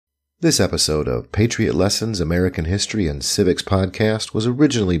This episode of Patriot Lessons American History and Civics podcast was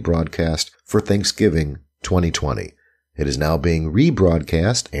originally broadcast for Thanksgiving 2020. It is now being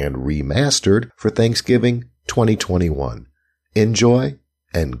rebroadcast and remastered for Thanksgiving 2021. Enjoy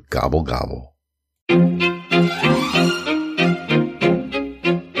and gobble gobble.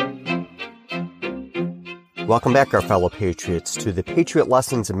 Welcome back, our fellow patriots, to the Patriot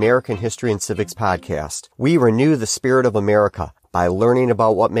Lessons American History and Civics podcast. We renew the spirit of America by learning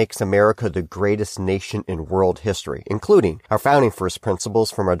about what makes America the greatest nation in world history, including our founding first principles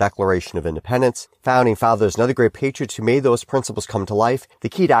from our Declaration of Independence, founding fathers and other great patriots who made those principles come to life, the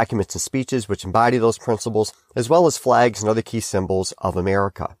key documents and speeches which embody those principles, as well as flags and other key symbols of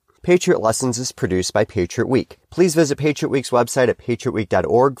America. Patriot Lessons is produced by Patriot Week. Please visit Patriot Week's website at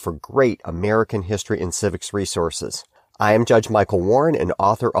patriotweek.org for great American history and civics resources. I am Judge Michael Warren and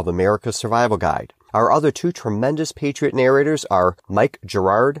author of America's Survival Guide. Our other two tremendous Patriot narrators are Mike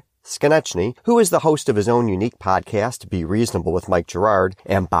Gerard Skonechny, who is the host of his own unique podcast, Be Reasonable with Mike Gerard,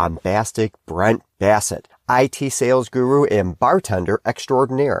 and bombastic Brent Bassett, IT sales guru and bartender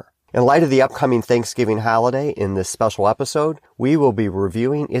extraordinaire. In light of the upcoming Thanksgiving holiday, in this special episode, we will be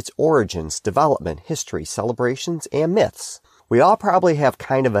reviewing its origins, development, history, celebrations, and myths. We all probably have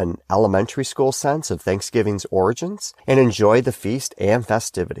kind of an elementary school sense of Thanksgiving's origins and enjoy the feast and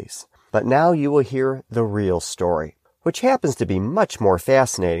festivities. But now you will hear the real story, which happens to be much more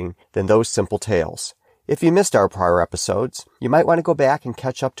fascinating than those simple tales. If you missed our prior episodes, you might want to go back and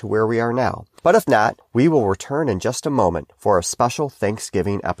catch up to where we are now. But if not, we will return in just a moment for a special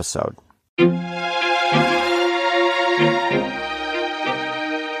Thanksgiving episode.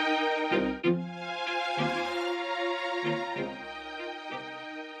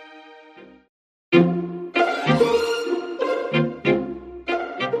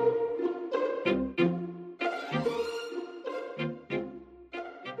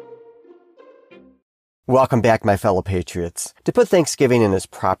 Welcome back, my fellow patriots. To put Thanksgiving in its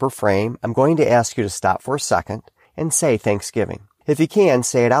proper frame, I'm going to ask you to stop for a second and say Thanksgiving. If you can,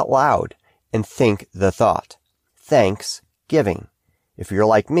 say it out loud and think the thought. Thanksgiving. If you're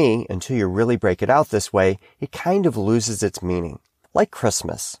like me, until you really break it out this way, it kind of loses its meaning. Like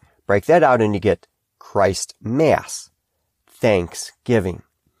Christmas. Break that out and you get Christ Mass. Thanksgiving.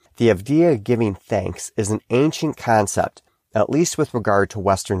 The idea of giving thanks is an ancient concept, at least with regard to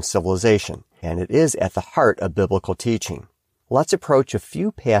Western civilization, and it is at the heart of biblical teaching. Let's approach a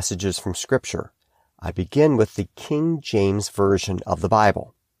few passages from Scripture. I begin with the King James Version of the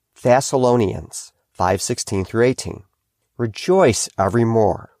Bible. Thessalonians 5:16 through 18. Rejoice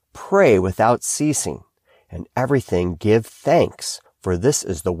evermore, pray without ceasing, and everything give thanks, for this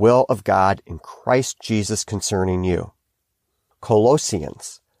is the will of God in Christ Jesus concerning you.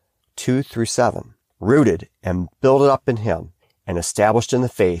 Colossians 2 through 7. Rooted and builded up in him, and established in the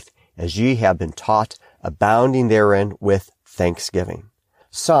faith, as ye have been taught, abounding therein with thanksgiving.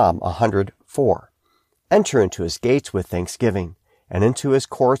 Psalm 104. Enter into his gates with thanksgiving, and into his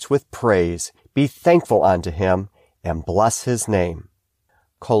courts with praise. Be thankful unto him, and bless his name.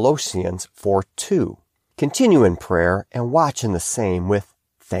 Colossians 4:2. Continue in prayer, and watch in the same with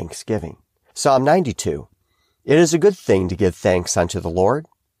thanksgiving. Psalm 92. It is a good thing to give thanks unto the Lord.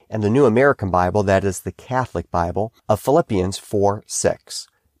 And the New American Bible, that is the Catholic Bible, of Philippians 4:6.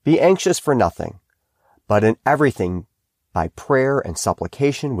 Be anxious for nothing, but in everything, by prayer and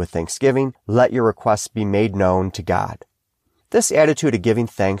supplication with thanksgiving, let your requests be made known to God. This attitude of giving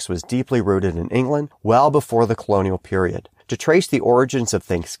thanks was deeply rooted in England well before the colonial period. To trace the origins of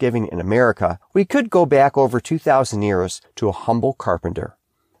Thanksgiving in America, we could go back over 2,000 years to a humble carpenter.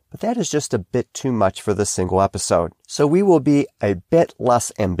 But that is just a bit too much for this single episode. So we will be a bit less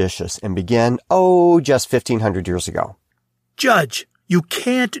ambitious and begin, just 1,500 years ago. Judge, you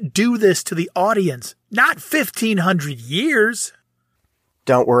can't do this to the audience. Not 1,500 years.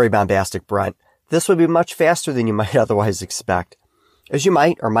 Don't worry, bombastic Brent. This will be much faster than you might otherwise expect. As you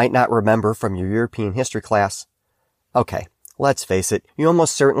might or might not remember from your European history class. Okay, let's face it, you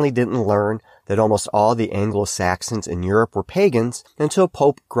almost certainly didn't learn that almost all the Anglo-Saxons in Europe were pagans until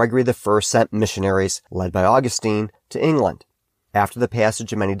Pope Gregory I sent missionaries, led by Augustine, to England. After the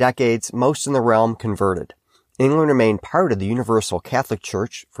passage of many decades, most in the realm converted. England remained part of the Universal Catholic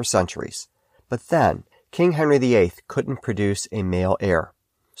Church for centuries. But then, King Henry VIII couldn't produce a male heir.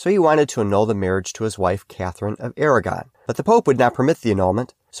 So he wanted to annul the marriage to his wife Catherine of Aragon. But the Pope would not permit the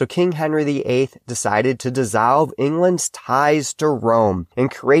annulment, so King Henry VIII decided to dissolve England's ties to Rome and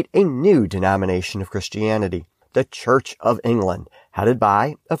create a new denomination of Christianity, the Church of England, headed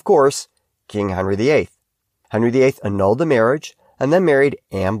by, of course, King Henry VIII. Henry VIII annulled the marriage and then married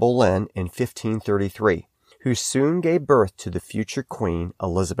Anne Boleyn in 1533, who soon gave birth to the future Queen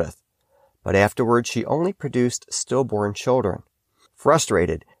Elizabeth. but afterwards she only produced stillborn children.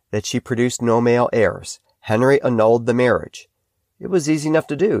 Frustrated that she produced no male heirs, Henry annulled the marriage. It was easy enough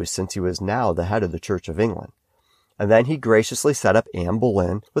to do, since he was now the head of the Church of England. And then he graciously set up Anne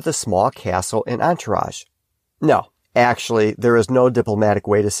Boleyn with a small castle and entourage. No, actually, there is no diplomatic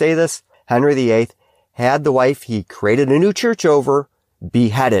way to say this. Henry VIII had the wife he created a new church over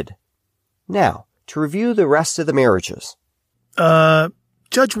beheaded. Now, to review the rest of the marriages.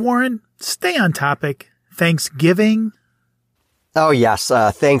 Judge Warren, stay on topic. Thanksgiving? Oh yes,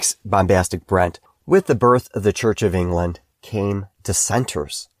 thanks, Bombastic Brent. With the birth of the Church of England came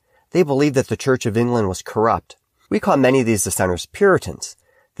dissenters. They believed that the Church of England was corrupt. We call many of these dissenters Puritans.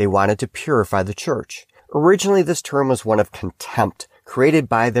 They wanted to purify the church. Originally, this term was one of contempt, created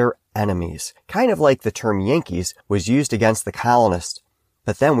by their enemies, kind of like the term Yankees was used against the colonists.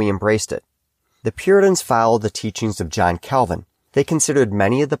 But then we embraced it. The Puritans followed the teachings of John Calvin. They considered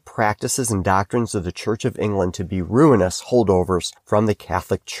many of the practices and doctrines of the Church of England to be ruinous holdovers from the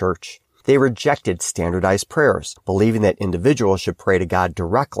Catholic Church. They rejected standardized prayers, believing that individuals should pray to God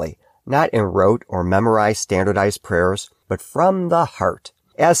directly, not in rote or memorized standardized prayers, but from the heart.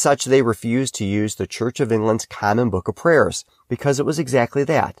 As such, they refused to use the Church of England's Common Book of Prayers, because it was exactly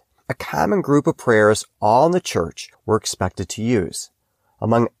that, a common group of prayers all in the church were expected to use.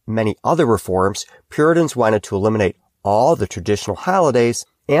 Among many other reforms, Puritans wanted to eliminate all the traditional holidays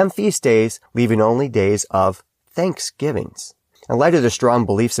and feast days, leaving only days of Thanksgivings. In light of their strong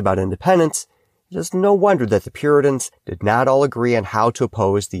beliefs about independence, it is no wonder that the Puritans did not all agree on how to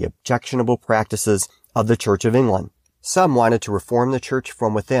oppose the objectionable practices of the Church of England. Some wanted to reform the church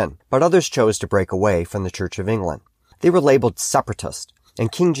from within, but others chose to break away from the Church of England. They were labeled separatist,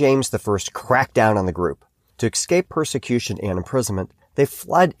 and King James I cracked down on the group. To escape persecution and imprisonment, they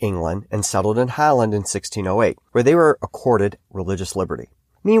fled England and settled in Holland in 1608, where they were accorded religious liberty.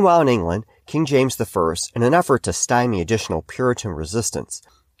 Meanwhile in England, King James I, in an effort to stymie additional Puritan resistance,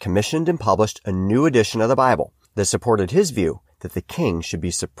 commissioned and published a new edition of the Bible that supported his view that the king should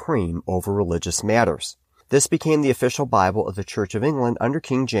be supreme over religious matters. This became the official Bible of the Church of England under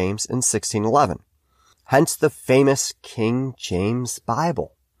King James in 1611. Hence the famous King James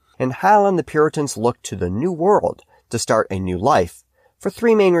Bible. In Holland, the Puritans looked to the New World to start a new life for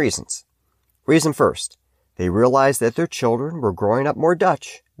three main reasons. Reason first, they realized that their children were growing up more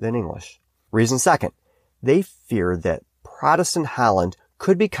Dutch than English. Reason second, they feared that Protestant Holland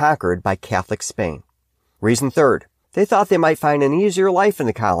could be conquered by Catholic Spain. Reason third, they thought they might find an easier life in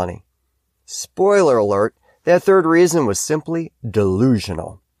the colony. Spoiler alert, that third reason was simply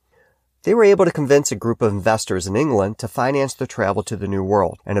delusional. They were able to convince a group of investors in England to finance their travel to the New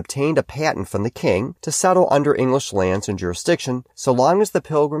World and obtained a patent from the king to settle under English lands and jurisdiction so long as the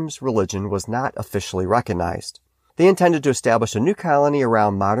Pilgrims' religion was not officially recognized. They intended to establish a new colony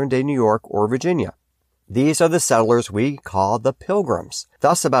around modern-day New York or Virginia. These are the settlers we call the Pilgrims.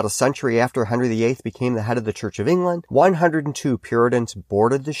 Thus, about a century after Henry VIII became the head of the Church of England, 102 Puritans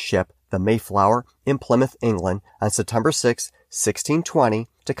boarded the ship, the Mayflower, in Plymouth, England, on September 6, 1620,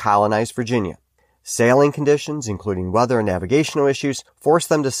 to colonize Virginia. Sailing conditions, including weather and navigational issues, forced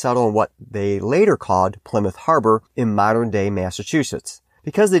them to settle in what they later called Plymouth Harbor in modern-day Massachusetts.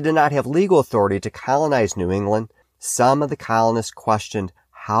 Because they did not have legal authority to colonize New England, some of the colonists questioned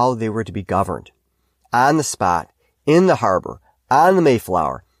how they were to be governed. On the spot, in the harbor, on the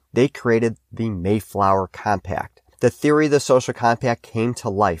Mayflower, they created the Mayflower Compact. The theory of the social compact came to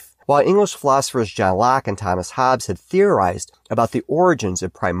life. While English philosophers John Locke and Thomas Hobbes had theorized about the origins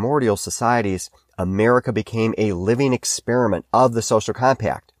of primordial societies, America became a living experiment of the social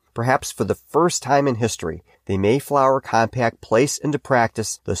compact. Perhaps for the first time in history, the Mayflower Compact placed into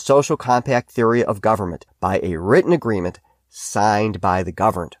practice the social compact theory of government by a written agreement signed by the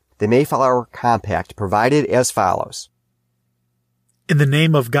governed. The Mayflower Compact provided as follows. In the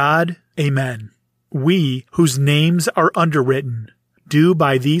name of God, amen. We, whose names are underwritten, do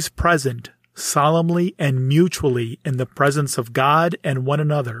by these present, solemnly and mutually in the presence of God and one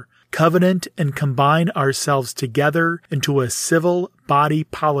another, covenant and combine ourselves together into a civil body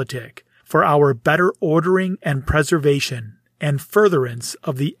politic for our better ordering and preservation and furtherance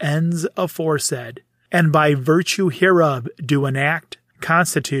of the ends aforesaid, and by virtue hereof do enact,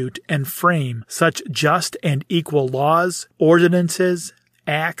 constitute, and frame such just and equal laws, ordinances,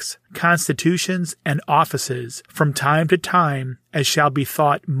 acts, constitutions, and offices from time to time as shall be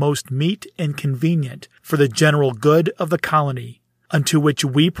thought most meet and convenient for the general good of the colony, unto which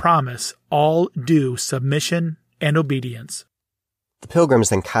we promise all due submission and obedience. The Pilgrims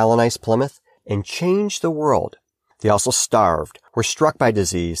then colonized Plymouth and changed the world. They also starved, were struck by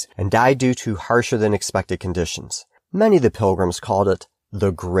disease, and died due to harsher than expected conditions. Many of the Pilgrims called it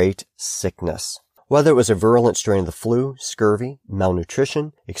the Great Sickness. Whether it was a virulent strain of the flu, scurvy,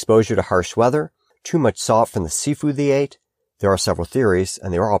 malnutrition, exposure to harsh weather, too much salt from the seafood they ate, there are several theories,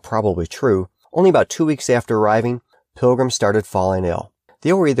 and they are all probably true. Only about 2 weeks after arriving, pilgrims started falling ill.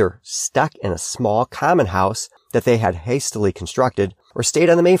 They were either stuck in a small common house that they had hastily constructed or stayed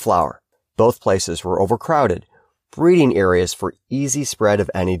on the Mayflower. Both places were overcrowded, breeding areas for easy spread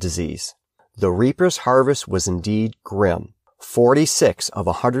of any disease. The reaper's harvest was indeed grim. 46 of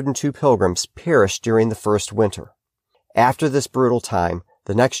 102 pilgrims perished during the first winter. After this brutal time,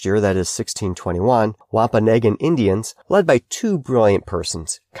 the next year, that is 1621, Wampanoag Indians, led by two brilliant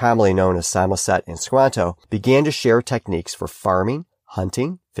persons, commonly known as Samoset and Squanto, began to share techniques for farming,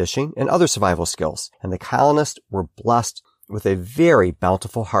 hunting, fishing, and other survival skills, and the colonists were blessed with a very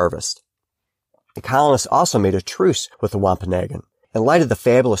bountiful harvest. The colonists also made a truce with the Wampanoag. In light of the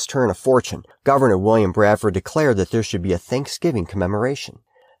fabulous turn of fortune, Governor William Bradford declared that there should be a Thanksgiving commemoration.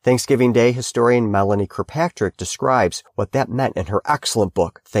 Thanksgiving Day historian Melanie Kirkpatrick describes what that meant in her excellent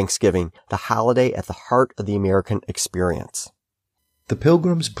book, Thanksgiving, the Holiday at the Heart of the American Experience. The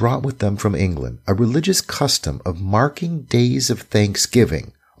Pilgrims brought with them from England a religious custom of marking days of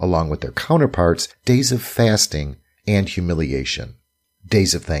thanksgiving, along with their counterparts, days of fasting and humiliation.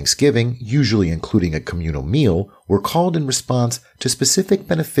 Days of Thanksgiving, usually including a communal meal, were called in response to specific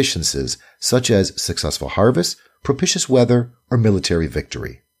beneficences such as successful harvest, propitious weather, or military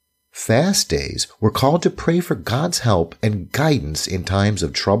victory. Fast days were called to pray for God's help and guidance in times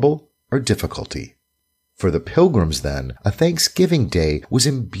of trouble or difficulty. For the Pilgrims, then, a Thanksgiving Day was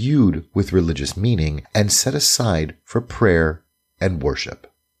imbued with religious meaning and set aside for prayer and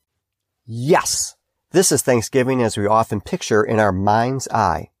worship. Yes! This is Thanksgiving as we often picture in our mind's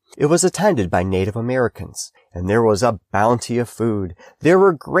eye. It was attended by Native Americans, and there was a bounty of food. There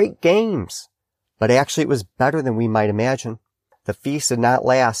were great games. But actually it was better than we might imagine. The feast did not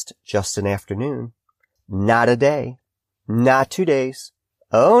last just an afternoon. Not a day. Not 2 days.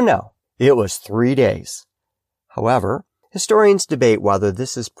 Oh no, it was 3 days. However, historians debate whether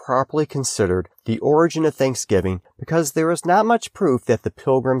this is properly considered the origin of Thanksgiving because there is not much proof that the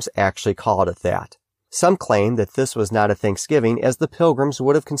Pilgrims actually called it that. Some claim that this was not a Thanksgiving as the Pilgrims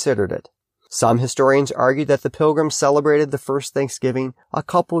would have considered it. Some historians argue that the Pilgrims celebrated the first Thanksgiving a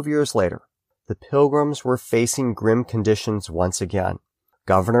couple of years later. The Pilgrims were facing grim conditions once again.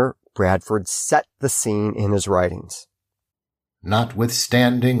 Governor Bradford set the scene in his writings.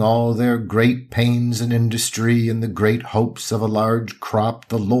 Notwithstanding all their great pains and industry and the great hopes of a large crop,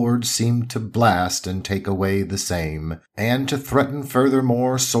 the Lord seemed to blast and take away the same, and to threaten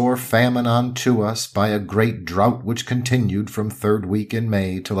furthermore sore famine unto us by a great drought which continued from 3rd week in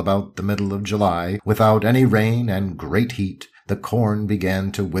May till about the middle of July, without any rain and great heat. The corn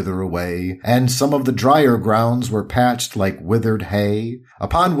began to wither away, and some of the drier grounds were patched like withered hay,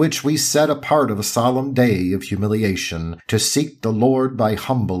 upon which we set apart of a solemn day of humiliation, to seek the Lord by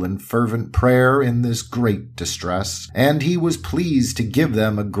humble and fervent prayer in this great distress, and he was pleased to give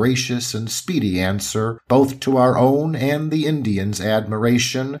them a gracious and speedy answer, both to our own and the Indians'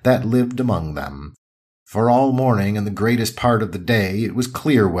 admiration that lived among them. For all morning and the greatest part of the day it was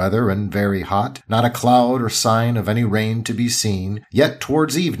clear weather and very hot, not a cloud or sign of any rain to be seen, yet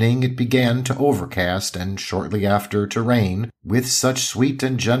towards evening it began to overcast and shortly after to rain, with such sweet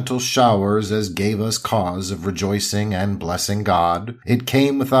and gentle showers as gave us cause of rejoicing and blessing God. It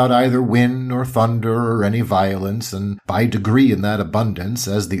came without either wind nor thunder or any violence, and by degree in that abundance,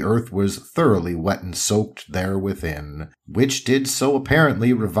 as the earth was thoroughly wet and soaked there within, which did so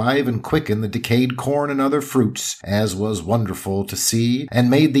apparently revive and quicken the decayed corn and other fruits, as was wonderful to see, and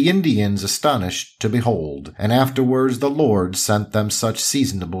made the Indians astonished to behold. And afterwards the Lord sent them such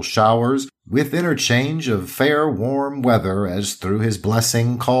seasonable showers, with interchange of fair warm weather, as through his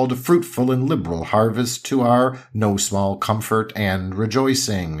blessing called a fruitful and liberal harvest to our no small comfort and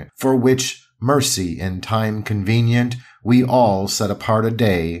rejoicing, for which mercy in time convenient we all set apart a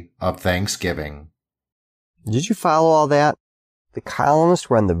day of thanksgiving. Did you follow all that? The colonists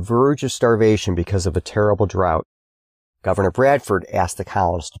were on the verge of starvation because of a terrible drought. Governor Bradford asked the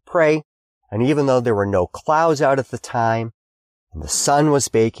colonists to pray, and even though there were no clouds out at the time, and the sun was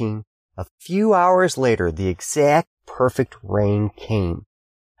baking, a few hours later the exact perfect rain came.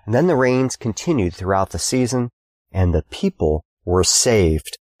 And then the rains continued throughout the season, and the people were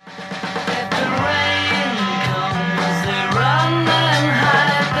saved.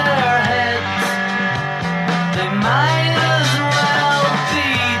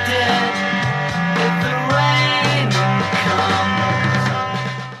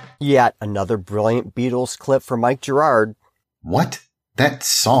 Yet another brilliant Beatles clip from Mike Gerard. What? That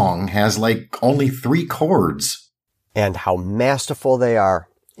song has only 3 chords. and how masterful they are.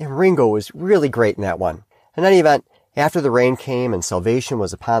 And Ringo was really great in that one. In any event, after the rain came and salvation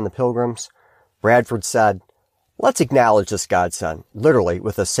was upon the pilgrims, Bradford said, "Let's acknowledge this godsend, literally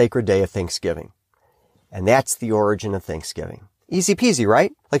with a sacred day of Thanksgiving." And that's the origin of Thanksgiving. Easy peasy,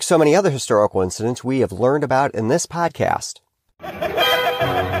 right? Like so many other historical incidents we have learned about in this podcast.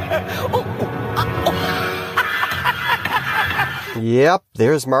 Yep,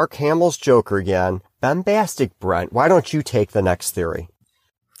 there's Mark Hamill's Joker again. Bombastic, Brent. Why don't you take the next theory?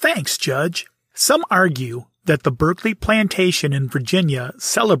 Thanks, Judge. Some argue that the Berkeley Plantation in Virginia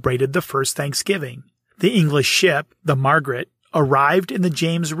celebrated the first Thanksgiving. The English ship, the Margaret, arrived in the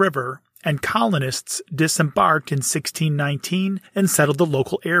James River, and colonists disembarked in 1619 and settled the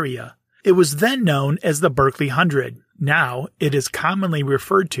local area. It was then known as the Berkeley Hundred. Now it is commonly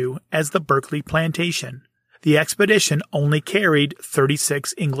referred to as the Berkeley Plantation. The expedition only carried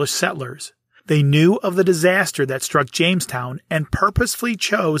 36 English settlers. They knew of the disaster that struck Jamestown and purposefully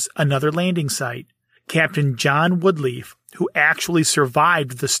chose another landing site. Captain John Woodleaf, who actually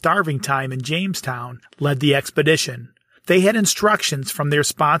survived the starving time in Jamestown, led the expedition. They had instructions from their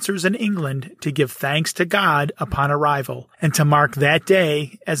sponsors in England to give thanks to God upon arrival and to mark that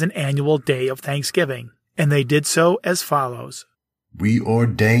day as an annual day of thanksgiving. And they did so as follows. We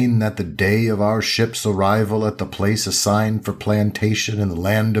ordain that the day of our ship's arrival at the place assigned for plantation in the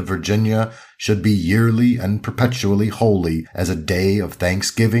land of Virginia should be yearly and perpetually holy as a day of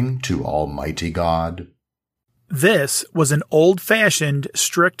thanksgiving to Almighty God. This was an old-fashioned,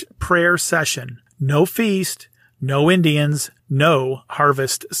 strict prayer session. No feast, no Indians, no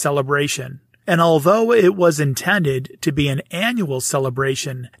harvest celebration. And although it was intended to be an annual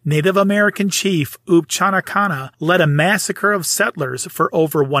celebration, Native American chief Upchanacana led a massacre of settlers for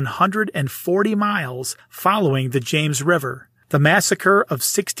over 140 miles following the James River. The massacre of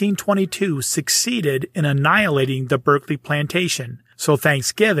 1622 succeeded in annihilating the Berkeley Plantation, so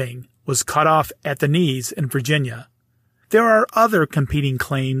Thanksgiving was cut off at the knees in Virginia. There are other competing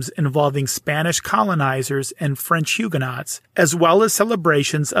claims involving Spanish colonizers and French Huguenots, as well as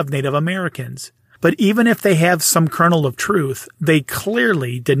celebrations of Native Americans. But even if they have some kernel of truth, they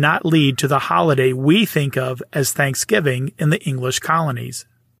clearly did not lead to the holiday we think of as Thanksgiving in the English colonies.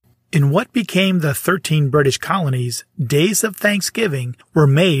 In what became the 13 British colonies, days of Thanksgiving were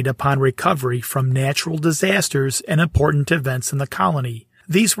made upon recovery from natural disasters and important events in the colony.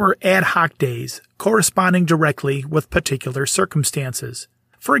 These were ad hoc days, corresponding directly with particular circumstances.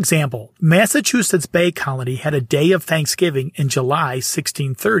 For example, Massachusetts Bay Colony had a day of Thanksgiving in July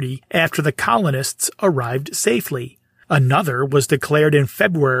 1630 after the colonists arrived safely. Another was declared in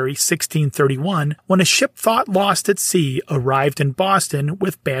February 1631 when a ship thought lost at sea arrived in Boston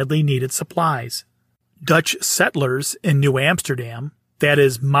with badly needed supplies. Dutch settlers in New Amsterdam, that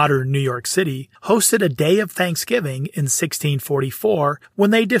is modern New York City, hosted a day of Thanksgiving in 1644 when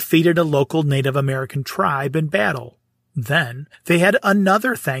they defeated a local Native American tribe in battle. Then they had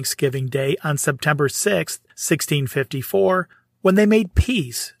another Thanksgiving Day on September 6, 1654, when they made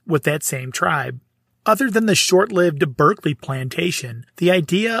peace with that same tribe. Other than the short-lived Berkeley Plantation, the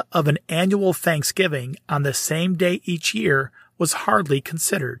idea of an annual Thanksgiving on the same day each year was hardly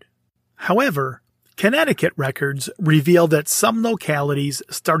considered. However, Connecticut records reveal that some localities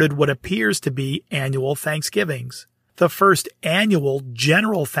started what appears to be annual Thanksgivings. The first annual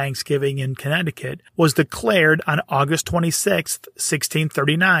general Thanksgiving in Connecticut was declared on August 26,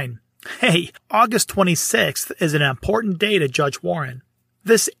 1639. Hey, August 26th is an important day to Judge Warren.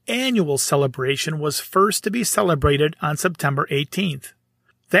 This annual celebration was first to be celebrated on September 18th.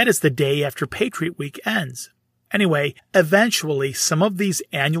 That is the day after Patriot Week ends. Anyway, eventually some of these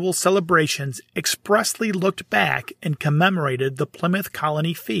annual celebrations expressly looked back and commemorated the Plymouth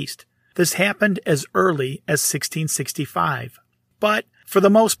Colony Feast. This happened as early as 1665. But for the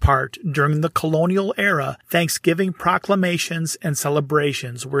most part, during the colonial era, Thanksgiving proclamations and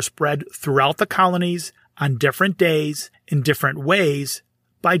celebrations were spread throughout the colonies on different days, in different ways,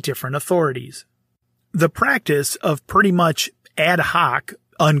 by different authorities. The practice of pretty much ad hoc,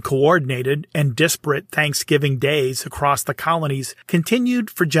 uncoordinated, and disparate Thanksgiving days across the colonies continued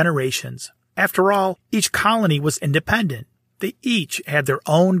for generations. After all, each colony was independent. They each had their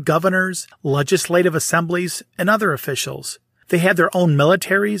own governors, legislative assemblies, and other officials. They had their own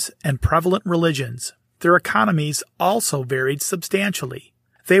militaries and prevalent religions. Their economies also varied substantially.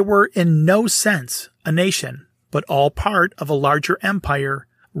 They were in no sense a nation, but all part of a larger empire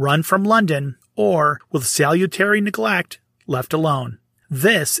run from London or, with salutary neglect, left alone.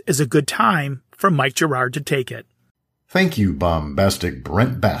 This is a good time for Mike Gerard to take it. Thank you, bombastic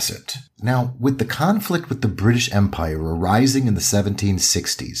Brent Bassett. Now, with the conflict with the British Empire arising in the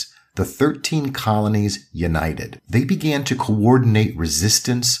 1760s, the 13 colonies united. They began to coordinate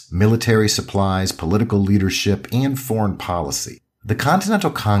resistance, military supplies, political leadership, and foreign policy. The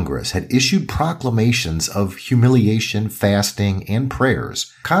Continental Congress had issued proclamations of humiliation, fasting, and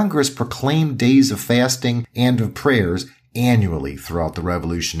prayers. Congress proclaimed days of fasting and of prayers annually throughout the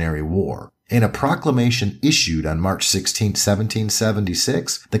Revolutionary War. In a proclamation issued on March 16,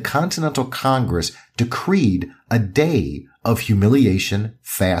 1776, the Continental Congress decreed a day of humiliation,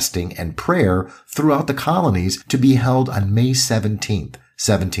 fasting, and prayer throughout the colonies to be held on May 17,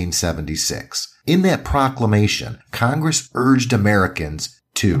 1776. In that proclamation, Congress urged Americans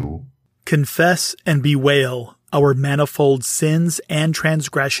to confess and bewail our manifold sins and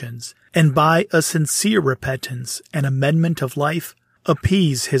transgressions, and by a sincere repentance and amendment of life,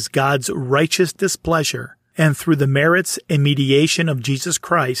 appease his God's righteous displeasure, and through the merits and mediation of Jesus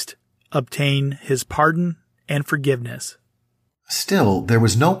Christ, obtain his pardon and forgiveness. Still, there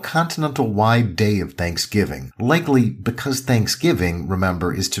was no continental-wide day of Thanksgiving, likely because Thanksgiving,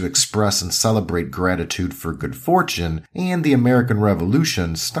 remember, is to express and celebrate gratitude for good fortune, and the American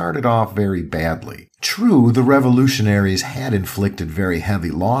Revolution started off very badly. True, the revolutionaries had inflicted very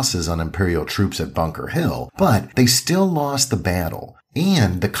heavy losses on imperial troops at Bunker Hill, but they still lost the battle.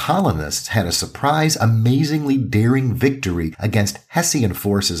 And the colonists had a surprise, amazingly daring victory against Hessian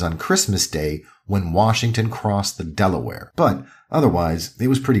forces on Christmas Day when Washington crossed the Delaware. But otherwise, it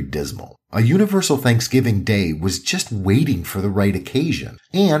was pretty dismal. A universal Thanksgiving Day was just waiting for the right occasion,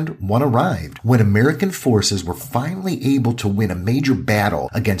 and one arrived when American forces were finally able to win a major battle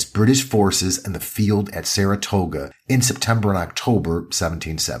against British forces in the field at Saratoga in September and October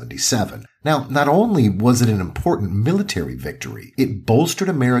 1777. Now, not only was it an important military victory, it bolstered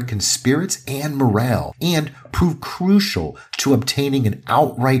American spirits and morale and proved crucial to obtaining an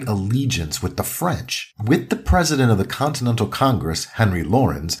outright allegiance with the French. With the president of the Continental Congress, Henry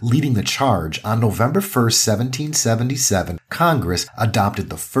Laurens, leading the charge on November 1st, 1777, Congress adopted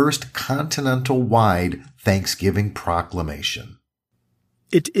the first continental-wide Thanksgiving proclamation.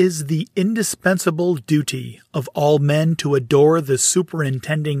 It is the indispensable duty of all men to adore the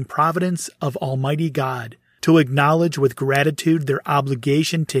superintending providence of Almighty God, to acknowledge with gratitude their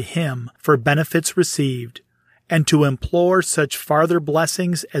obligation to Him for benefits received, and to implore such farther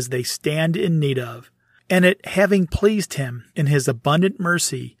blessings as they stand in need of. And it having pleased Him in His abundant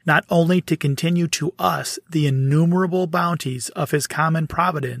mercy, not only to continue to us the innumerable bounties of His common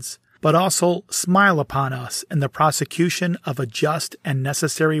providence, but also smile upon us in the prosecution of a just and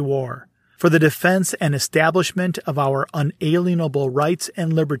necessary war, for the defense and establishment of our unalienable rights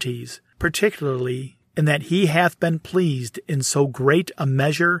and liberties, particularly in that He hath been pleased in so great a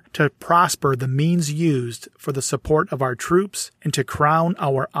measure to prosper the means used for the support of our troops and to crown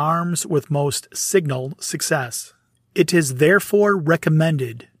our arms with most signal success. It is therefore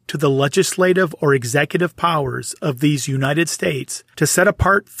recommended to the legislative or executive powers of these United States to set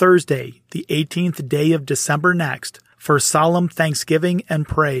apart Thursday, the 18th day of December next, for solemn thanksgiving and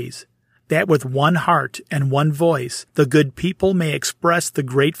praise, that with one heart and one voice the good people may express the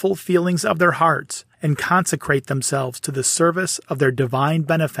grateful feelings of their hearts and consecrate themselves to the service of their divine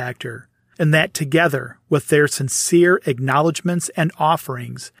benefactor, and that together with their sincere acknowledgments and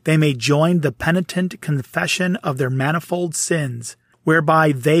offerings they may join the penitent confession of their manifold sins,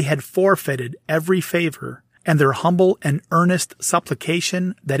 whereby they had forfeited every favor, and their humble and earnest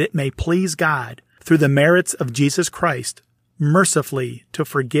supplication that it may please God, through the merits of Jesus Christ, mercifully to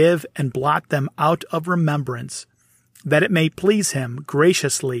forgive and blot them out of remembrance, that it may please Him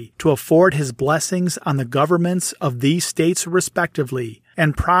graciously to afford His blessings on the governments of these states respectively,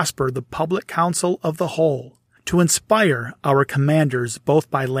 and prosper the public council of the whole, to inspire our commanders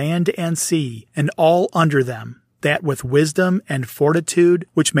both by land and sea, and all under them, that with wisdom and fortitude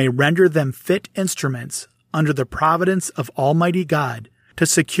which may render them fit instruments, under the providence of Almighty God, to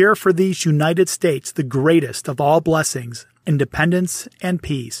secure for these United States the greatest of all blessings, independence and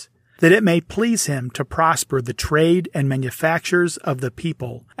peace, that it may please Him to prosper the trade and manufactures of the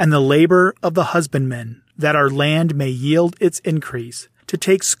people, and the labor of the husbandman, that our land may yield its increase, to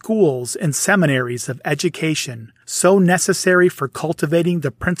take schools and seminaries of education, so necessary for cultivating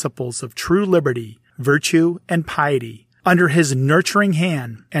the principles of true liberty, virtue, and piety, under His nurturing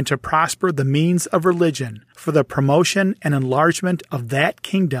hand, and to prosper the means of religion, for the promotion and enlargement of that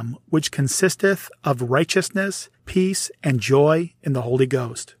kingdom which consisteth of righteousness, peace, and joy in the Holy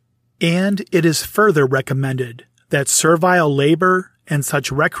Ghost. And it is further recommended that servile labor and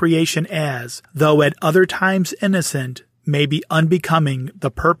such recreation as, though at other times innocent, may be unbecoming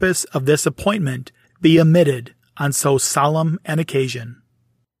the purpose of this appointment, be omitted on so solemn an occasion.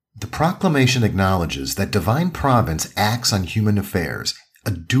 The proclamation acknowledges that divine providence acts on human affairs,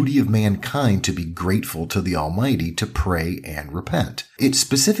 a duty of mankind to be grateful to the Almighty, to pray and repent. It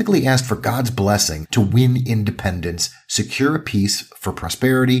specifically asked for God's blessing to win independence, secure a peace, for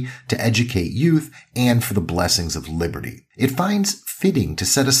prosperity, to educate youth, and for the blessings of liberty. It finds fitting to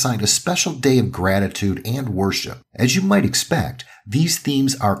set aside a special day of gratitude and worship. As you might expect, these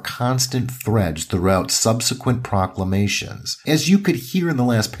themes are constant threads throughout subsequent proclamations. As you could hear in the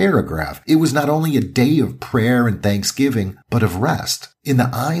last paragraph, it was not only a day of prayer and thanksgiving, but of rest. In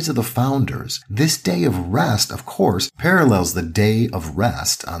the eyes of the founders, this day of rest, of course, parallels the day of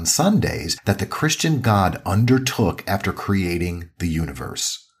rest on Sundays that the Christian God undertook after creating the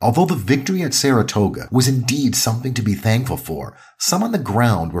universe. Although the victory at Saratoga was indeed something to be thankful for, some on the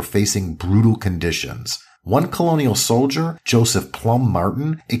ground were facing brutal conditions. One colonial soldier, Joseph Plum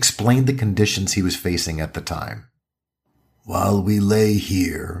Martin, explained the conditions he was facing at the time. "While we lay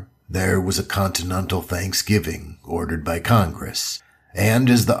here, there was a continental Thanksgiving ordered by Congress, and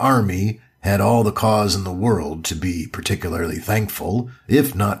as the Army had all the cause in the world to be particularly thankful,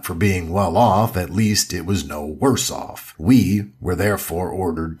 if not for being well off, at least it was no worse off. We were therefore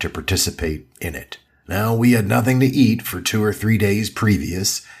ordered to participate in it. Now, we had nothing to eat for 2 or 3 days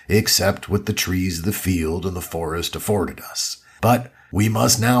previous, except what the trees of the field and the forest afforded us. But we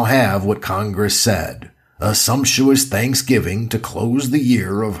must now have what Congress said, a sumptuous Thanksgiving to close the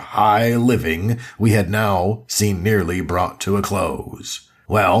year of high living we had now seen nearly brought to a close.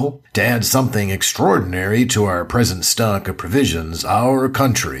 Well, to add something extraordinary to our present stock of provisions, our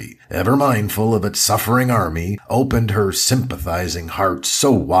country, ever mindful of its suffering army, opened her sympathizing heart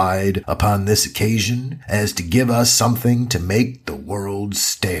so wide upon this occasion as to give us something to make the world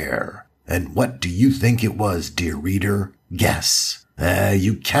stare. And what do you think it was, dear reader? Guess.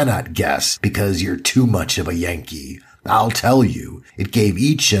 You cannot guess because you're too much of a Yankee. I'll tell you, it gave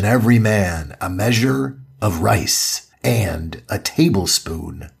each and every man a measure of rice and a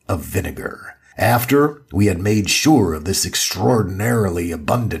tablespoon of vinegar. After we had made sure of this extraordinarily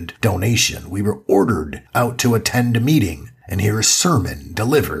abundant donation, we were ordered out to attend a meeting and hear a sermon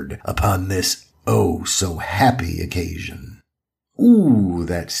delivered upon this so happy occasion. Ooh,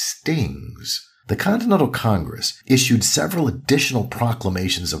 that stings. The Continental Congress issued several additional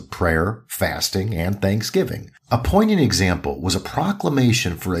proclamations of prayer, fasting, and thanksgiving. A poignant example was a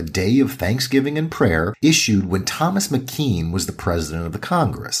proclamation for a day of thanksgiving and prayer issued when Thomas McKean was the president of the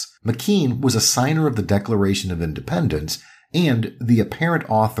Congress. McKean was a signer of the Declaration of Independence and the apparent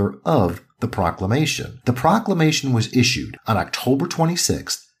author of the proclamation. The proclamation was issued on October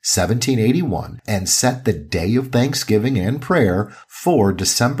 26th, 1781, and set the day of thanksgiving and prayer for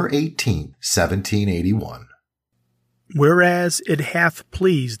December 18, 1781. Whereas it hath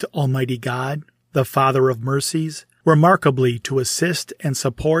pleased Almighty God, the Father of mercies, remarkably to assist and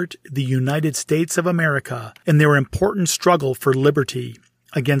support the United States of America in their important struggle for liberty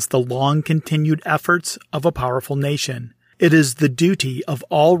against the long-continued efforts of a powerful nation, it is the duty of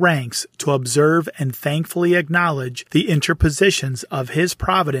all ranks to observe and thankfully acknowledge the interpositions of His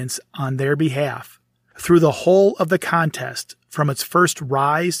providence on their behalf. Through the whole of the contest, from its first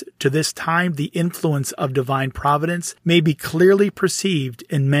rise to this time, the influence of divine providence may be clearly perceived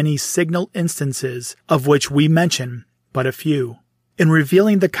in many signal instances, of which we mention but a few. In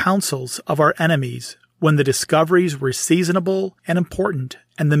revealing the counsels of our enemies, when the discoveries were seasonable and important,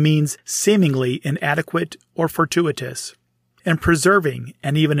 and the means seemingly inadequate or fortuitous, in preserving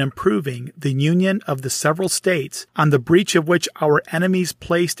and even improving the union of the several states, on the breach of which our enemies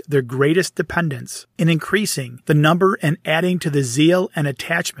placed their greatest dependence, in increasing the number and adding to the zeal and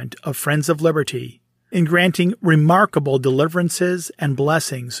attachment of friends of liberty, in granting remarkable deliverances and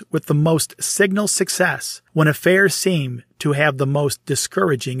blessings with the most signal success when affairs seem to have the most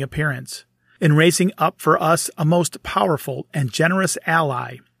discouraging appearance, in raising up for us a most powerful and generous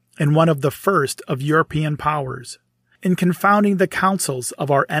ally, and one of the first of European powers, in confounding the counsels of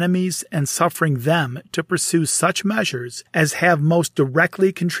our enemies and suffering them to pursue such measures as have most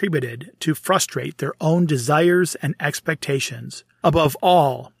directly contributed to frustrate their own desires and expectations. Above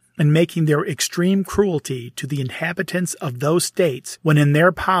all, in making their extreme cruelty to the inhabitants of those states when in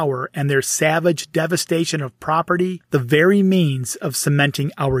their power and their savage devastation of property, the very means of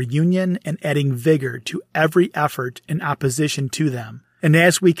cementing our union and adding vigor to every effort in opposition to them. And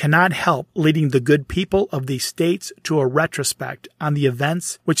as we cannot help leading the good people of these states to a retrospect on the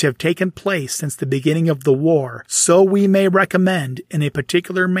events which have taken place since the beginning of the war, so we may recommend in a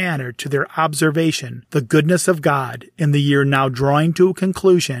particular manner to their observation the goodness of God in the year now drawing to a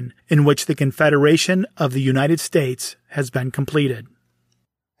conclusion, in which the Confederation of the United States has been completed.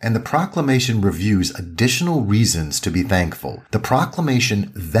 And the proclamation reviews additional reasons to be thankful. The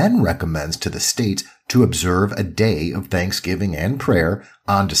proclamation then recommends to the states to observe a day of thanksgiving and prayer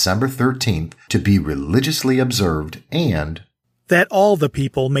on December 13th to be religiously observed, and that all the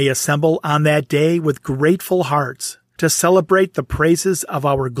people may assemble on that day with grateful hearts to celebrate the praises of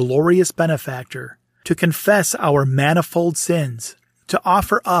our glorious benefactor, to confess our manifold sins, to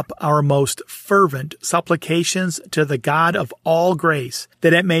offer up our most fervent supplications to the God of all grace,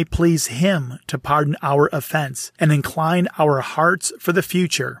 that it may please him to pardon our offense and incline our hearts for the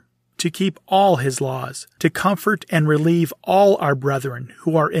future, to keep all his laws, to comfort and relieve all our brethren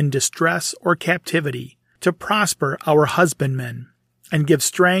who are in distress or captivity, to prosper our husbandmen, and give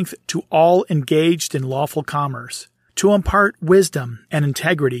strength to all engaged in lawful commerce, to impart wisdom and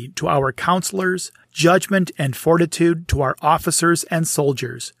integrity to our counselors, judgment and fortitude to our officers and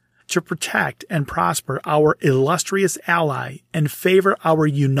soldiers, to protect and prosper our illustrious ally and favor our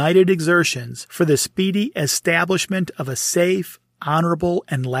united exertions for the speedy establishment of a safe, honorable,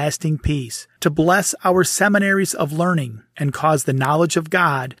 and lasting peace, to bless our seminaries of learning and cause the knowledge of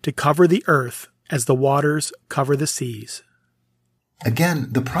God to cover the earth as the waters cover the seas. Again,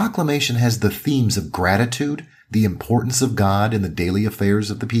 the proclamation has the themes of gratitude, the importance of God in the daily affairs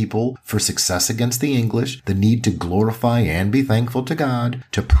of the people, for success against the English, the need to glorify and be thankful to God,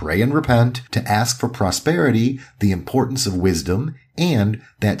 to pray and repent, to ask for prosperity, the importance of wisdom, and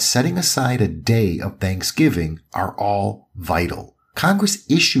that setting aside a day of thanksgiving are all vital. Congress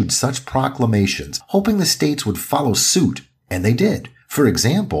issued such proclamations, hoping the states would follow suit, and they did. For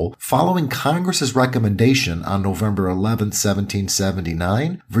example, following Congress's recommendation on November 11,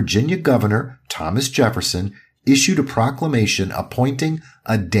 1779, Virginia Governor Thomas Jefferson issued a proclamation appointing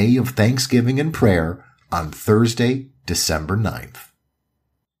a day of thanksgiving and prayer on Thursday, December 9th.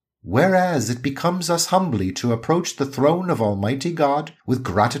 Whereas it becomes us humbly to approach the throne of Almighty God with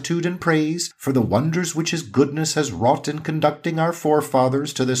gratitude and praise for the wonders which His goodness has wrought in conducting our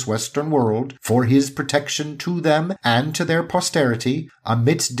forefathers to this western world, for His protection to them and to their posterity,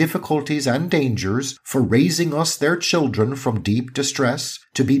 amidst difficulties and dangers, for raising us their children from deep distress,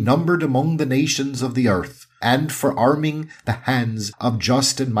 to be numbered among the nations of the earth, and for arming the hands of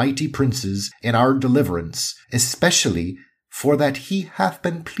just and mighty princes in our deliverance, especially for that He hath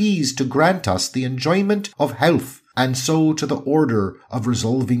been pleased to grant us the enjoyment of health, and so to the order of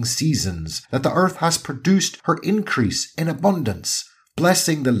resolving seasons, that the earth has produced her increase in abundance,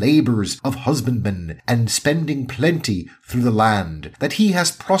 blessing the labours of husbandmen, and spending plenty through the land, that He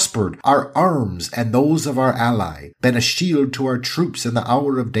has prospered our arms and those of our ally, been a shield to our troops in the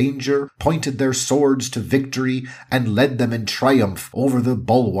hour of danger, pointed their swords to victory, and led them in triumph over the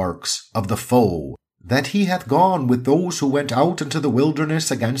bulwarks of the foe, that He hath gone with those who went out into the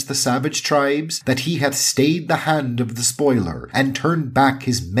wilderness against the savage tribes, that He hath stayed the hand of the spoiler, and turned back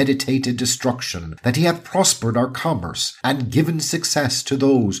his meditated destruction, that He hath prospered our commerce, and given success to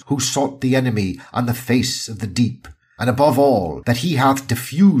those who sought the enemy on the face of the deep. And above all, that He hath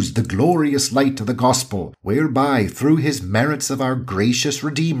diffused the glorious light of the gospel, whereby through His merits of our gracious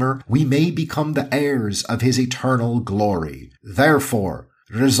Redeemer we may become the heirs of His eternal glory. Therefore,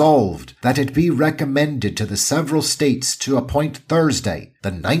 resolved that it be recommended to the several states to appoint Thursday, the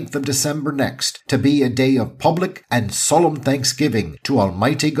 9th of December next, to be a day of public and solemn thanksgiving to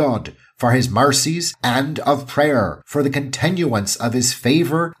Almighty God for His mercies, and of prayer for the continuance of His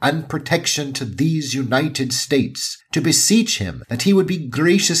favor and protection to these United States, to beseech Him that He would be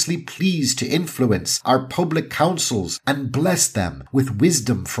graciously pleased to influence our public councils and bless them with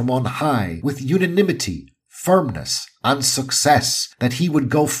wisdom from on high, with unanimity, firmness, and success, that He would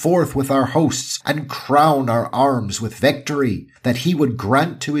go forth with our hosts and crown our arms with victory, that He would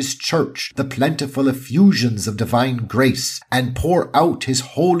grant to His church the plentiful effusions of divine grace, and pour out His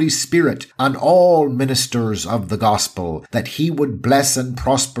Holy Spirit on all ministers of the gospel, that He would bless and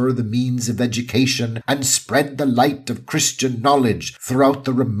prosper the means of education, and spread the light of Christian knowledge throughout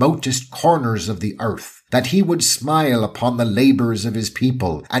the remotest corners of the earth, that He would smile upon the labors of His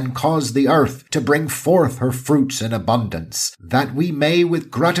people, and cause the earth to bring forth her fruits in abundance, that we may with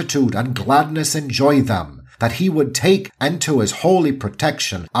gratitude and gladness enjoy them, that He would take into His holy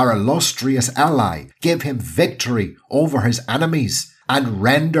protection our illustrious ally, give him victory over his enemies, and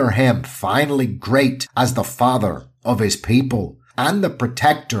render him finally great as the Father of His people, and the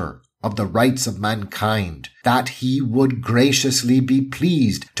protector of the rights of mankind, that He would graciously be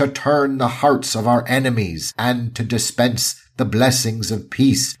pleased to turn the hearts of our enemies, and to dispense the blessings of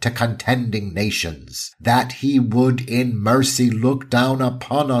peace to contending nations, that He would in mercy look down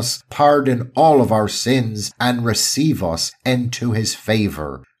upon us, pardon all of our sins, and receive us into His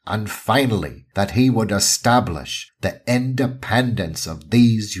favor, and finally that he would establish the independence of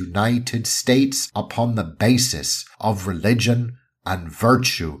these United States upon the basis of religion and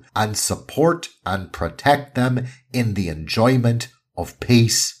virtue, and support and protect them in the enjoyment of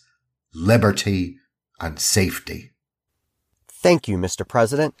peace, liberty, and safety. Thank you, Mr.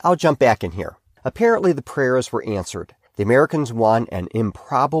 President. I'll jump back in here. Apparently the prayers were answered. The Americans won an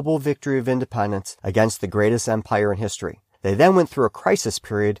improbable victory of independence against the greatest empire in history. They then went through a crisis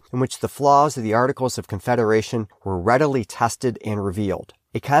period in which the flaws of the Articles of Confederation were readily tested and revealed.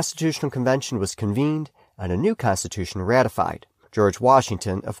 A constitutional convention was convened and a new constitution ratified. George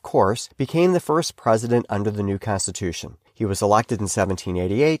Washington, of course, became the first president under the new constitution. He was elected in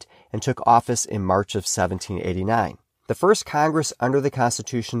 1788 and took office in March of 1789. The first Congress under the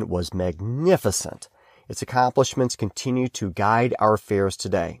Constitution was magnificent. Its accomplishments continue to guide our affairs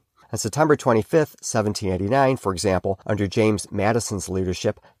today. On September 25, 1789, for example, under James Madison's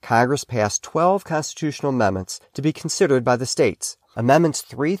leadership, Congress passed 12 constitutional amendments to be considered by the states. Amendments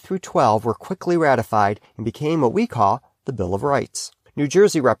 3 through 12 were quickly ratified and became what we call the Bill of Rights. New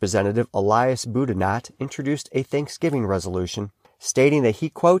Jersey Representative Elias Boudinot introduced a Thanksgiving resolution stating that he,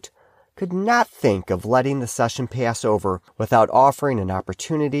 quote, could not think of letting the session pass over without offering an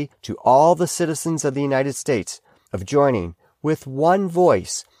opportunity to all the citizens of the United States of joining with one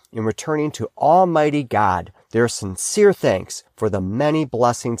voice in returning to Almighty God their sincere thanks for the many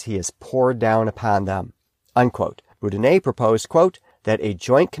blessings he has poured down upon them. Unquote. Boudinot proposed, quote, that a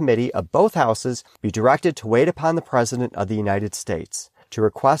joint committee of both houses be directed to wait upon the President of the United States, to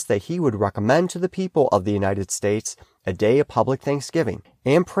request that he would recommend to the people of the United States a day of public thanksgiving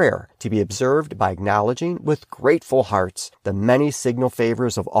and prayer to be observed by acknowledging with grateful hearts the many signal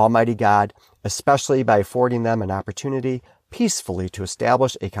favors of Almighty God, especially by affording them an opportunity peacefully to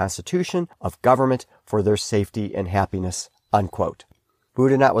establish a constitution of government for their safety and happiness. Unquote.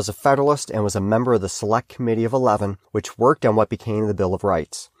 Boudinot was a Federalist and was a member of the Select Committee of 11, which worked on what became the Bill of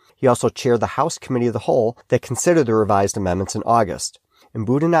Rights. He also chaired the House Committee of the Whole that considered the revised amendments in August. In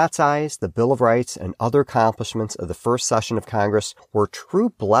Boudinot's eyes, the Bill of Rights and other accomplishments of the first session of Congress were true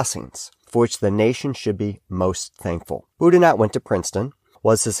blessings for which the nation should be most thankful. Boudinot went to Princeton,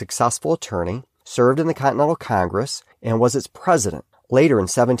 was a successful attorney, served in the Continental Congress, and was its president. Later in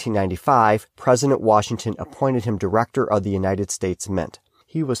 1795, President Washington appointed him director of the United States Mint.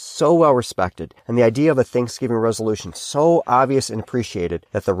 He was so well respected, and the idea of a Thanksgiving resolution so obvious and appreciated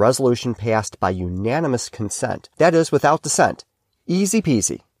that the resolution passed by unanimous consent. That is, without dissent. Easy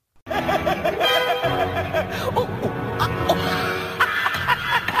peasy.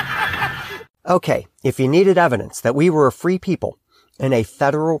 Okay, if you needed evidence that we were a free people in a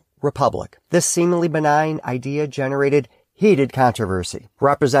federal republic, this seemingly benign idea generated heated controversy.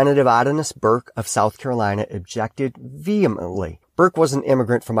 Representative Adonis Burke of South Carolina objected vehemently. Burke was an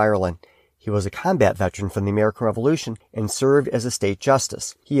immigrant from Ireland. He was a combat veteran from the American Revolution and served as a state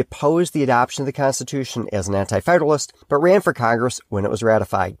justice. He opposed the adoption of the Constitution as an anti-federalist, but ran for Congress when it was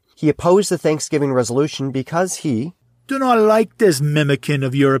ratified. He opposed the Thanksgiving resolution because he do not like this mimicking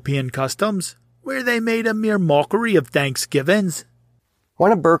of European customs, where they made a mere mockery of Thanksgivings.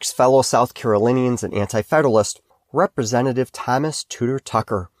 One of Burke's fellow South Carolinians and anti-federalist, Representative Thomas Tudor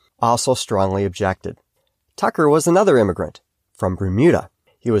Tucker, also strongly objected. Tucker was another immigrant from Bermuda.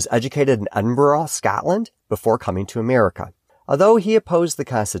 He was educated in Edinburgh, Scotland, before coming to America. Although he opposed the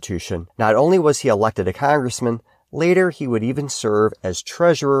Constitution, not only was he elected a congressman, later he would even serve as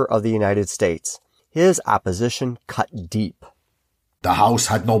Treasurer of the United States. His opposition cut deep. The House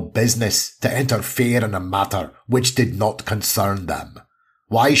had no business to interfere in a matter which did not concern them.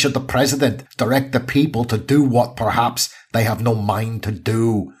 Why should the President direct the people to do what perhaps they have no mind to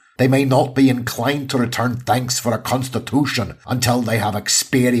do? They may not be inclined to return thanks for a constitution until they have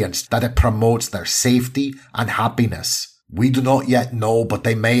experienced that it promotes their safety and happiness. We do not yet know, but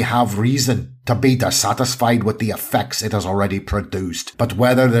they may have reason to be dissatisfied with the effects it has already produced. But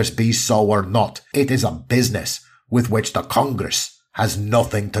whether this be so or not, it is a business with which the Congress has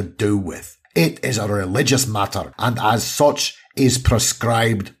nothing to do with. It is a religious matter, and as such is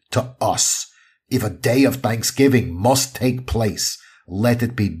prescribed to us. If a day of thanksgiving must take place, let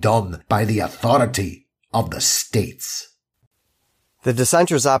it be done by the authority of the states. The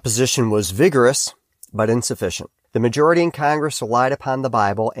dissenters' opposition was vigorous, but insufficient. The majority in Congress relied upon the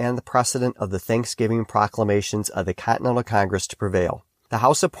Bible and the precedent of the Thanksgiving proclamations of the Continental Congress to prevail. The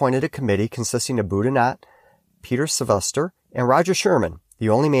House appointed a committee consisting of Boudinot, Peter Sylvester, and Roger Sherman, the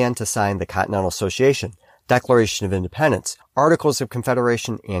only man to sign the Continental Association, Declaration of Independence, Articles of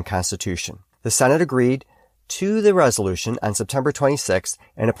Confederation, and Constitution. The Senate agreed to the resolution on September 26th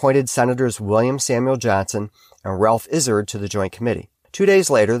and appointed Senators William Samuel Johnson and Ralph Izard to the Joint Committee. 2 days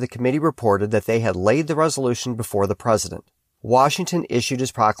later, the committee reported that they had laid the resolution before the president. Washington issued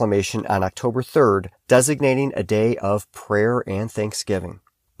his proclamation on October 3rd, designating a day of prayer and thanksgiving.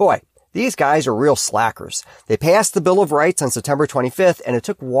 Boy, these guys are real slackers. They passed the Bill of Rights on September 25th, and it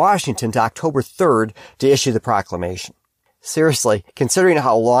took Washington to October 3rd to issue the proclamation. Seriously, considering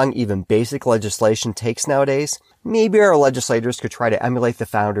how long even basic legislation takes nowadays, maybe our legislators could try to emulate the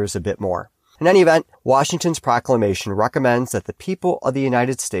founders a bit more. In any event, Washington's proclamation recommends that the people of the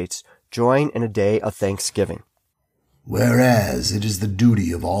United States join in a day of thanksgiving. Whereas it is the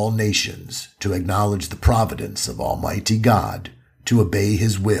duty of all nations to acknowledge the providence of Almighty God, to obey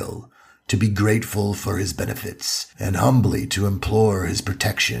His will, to be grateful for His benefits, and humbly to implore His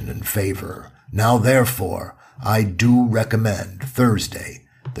protection and favor. Now therefore, I do recommend Thursday,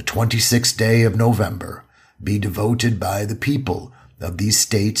 the 26th day of November, be devoted by the people of these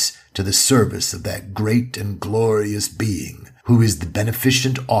states to the service of that great and glorious being, who is the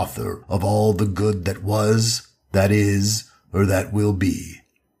beneficent author of all the good that was, that is, or that will be,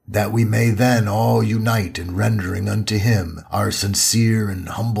 that we may then all unite in rendering unto Him our sincere and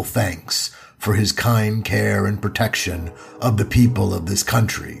humble thanks for His kind care and protection of the people of this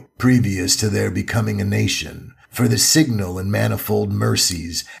country, previous to their becoming a nation, for the signal and manifold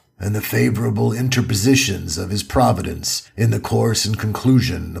mercies and the favorable interpositions of His providence in the course and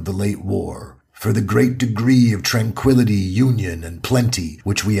conclusion of the late war, for the great degree of tranquility, union, and plenty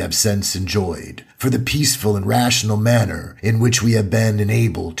which we have since enjoyed, for the peaceful and rational manner in which we have been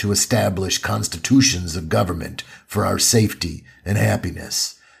enabled to establish constitutions of government for our safety and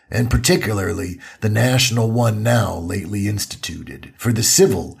happiness, and particularly the national one now lately instituted, for the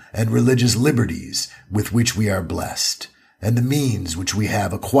civil and religious liberties with which we are blessed, and the means which we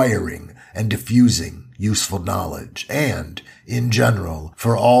have acquiring and diffusing useful knowledge, and, in general,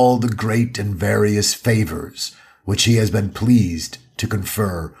 for all the great and various favors which He has been pleased to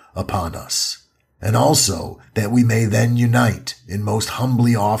confer upon us. And also that we may then unite in most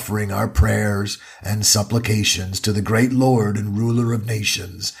humbly offering our prayers and supplications to the great Lord and ruler of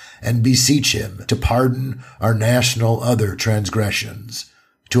nations, and beseech Him to pardon our national other transgressions,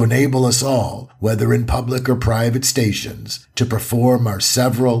 to enable us all, whether in public or private stations, to perform our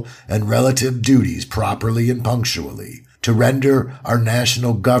several and relative duties properly and punctually, to render our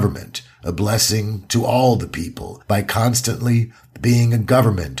national government a blessing to all the people by constantly being a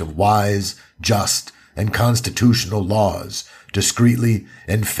government of wise, just, and constitutional laws, discreetly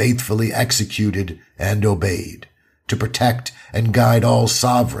and faithfully executed and obeyed, to protect and guide all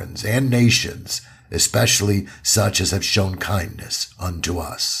sovereigns and nations, especially such as have shown kindness unto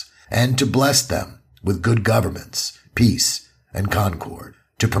us, and to bless them with good governments, peace, and concord,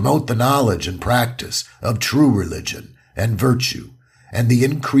 to promote the knowledge and practice of true religion and virtue, and the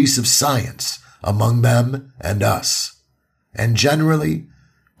increase of science among them and us, and generally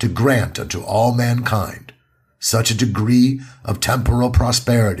to grant unto all mankind such a degree of temporal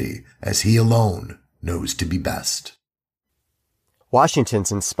prosperity as He alone knows to be best.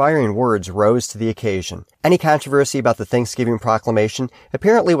 Washington's inspiring words rose to the occasion. Any controversy about the Thanksgiving Proclamation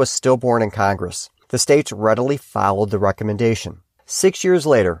apparently was stillborn in Congress. The states readily followed the recommendation. 6 years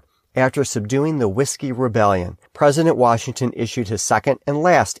later, after subduing the Whiskey Rebellion, President Washington issued his second and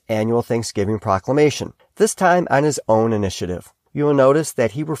last annual Thanksgiving Proclamation, this time on his own initiative. You will notice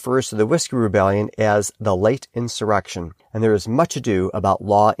that he refers to the Whiskey Rebellion as the late insurrection, and there is much ado about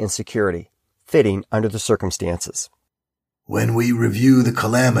law and security, fitting under the circumstances. When we review the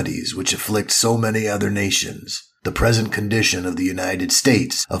calamities which afflict so many other nations, the present condition of the United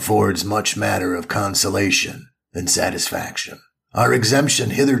States affords much matter of consolation and satisfaction. Our exemption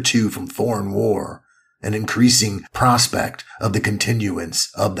hitherto from foreign war, an increasing prospect of the continuance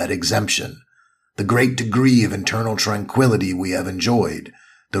of that exemption, the great degree of internal tranquility we have enjoyed,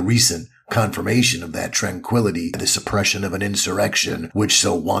 the recent confirmation of that tranquility, the suppression of an insurrection which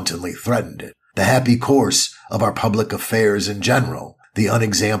so wantonly threatened it, the happy course of our public affairs in general, the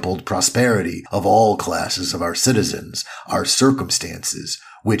unexampled prosperity of all classes of our citizens, our circumstances,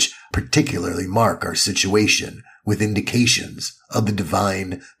 which particularly mark our situation with indications of the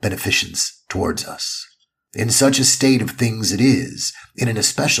divine beneficence towards us. In such a state of things it is, in an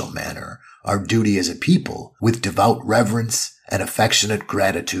especial manner, our duty as a people, with devout reverence and affectionate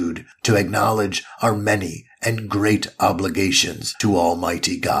gratitude, to acknowledge our many and great obligations to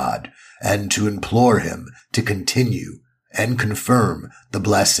Almighty God, and to implore Him to continue and confirm the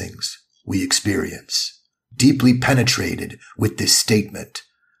blessings we experience. Deeply penetrated with this statement,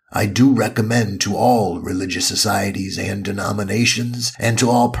 I do recommend to all religious societies and denominations, and to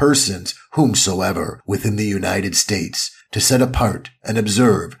all persons whomsoever within the United States, to set apart and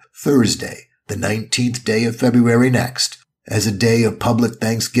observe Thursday, the 19th day of February next, as a day of public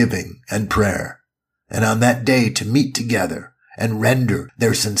thanksgiving and prayer, and on that day to meet together and render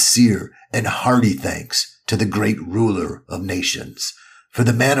their sincere and hearty thanks to the great ruler of nations for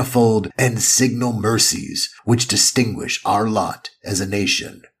the manifold and signal mercies which distinguish our lot as a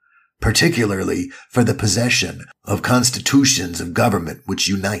nation, particularly for the possession of constitutions of government which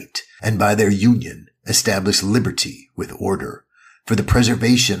unite, and by their union establish liberty with order, for the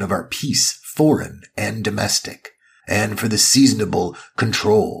preservation of our peace, foreign and domestic, and for the seasonable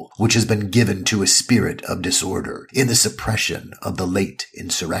control which has been given to a spirit of disorder in the suppression of the late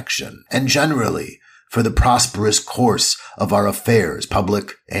insurrection, and generally for the prosperous course of our affairs,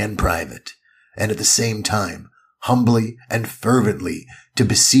 public and private, and at the same time humbly and fervently to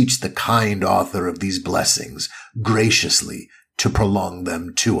beseech the kind author of these blessings graciously to prolong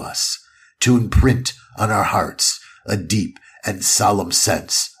them to us, to imprint on our hearts a deep and solemn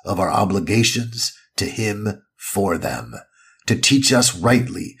sense of our obligations to him for them, to teach us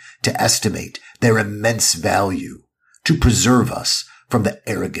rightly to estimate their immense value, to preserve us from the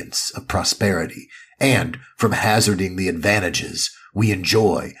arrogance of prosperity, and from hazarding the advantages we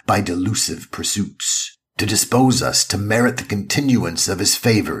enjoy by delusive pursuits, to dispose us to merit the continuance of his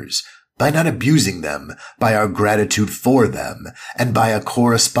favors by not abusing them, by our gratitude for them, and by a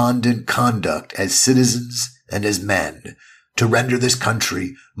correspondent conduct as citizens and as men, to render this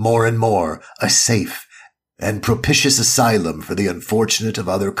country more and more a safe and propitious asylum for the unfortunate of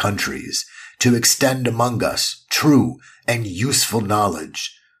other countries, to extend among us true and useful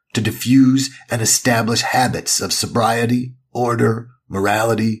knowledge, to diffuse and establish habits of sobriety, order,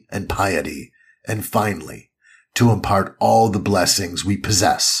 morality, and piety, and finally, to impart all the blessings we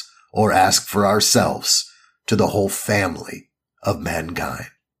possess or ask for ourselves to the whole family of mankind.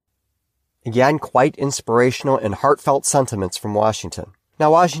 Again, quite inspirational and heartfelt sentiments from Washington.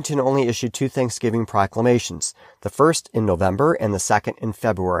 Now, Washington only issued 2 Thanksgiving proclamations, the first in November and the second in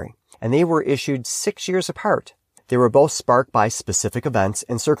February, and they were issued 6 years apart. They were both sparked by specific events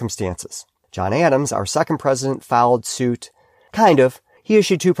and circumstances. John Adams, our second president, followed suit. Kind of. He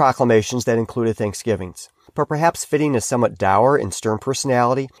issued 2 proclamations that included Thanksgivings. But perhaps fitting a somewhat dour and stern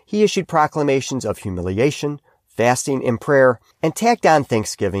personality, he issued proclamations of humiliation, fasting, and prayer, and tacked on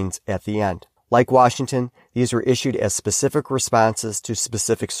Thanksgivings at the end. Like Washington, these were issued as specific responses to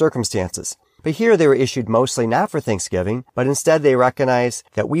specific circumstances. But here they were issued mostly not for Thanksgiving, but instead they recognized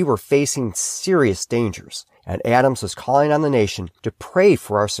that we were facing serious dangers, and Adams was calling on the nation to pray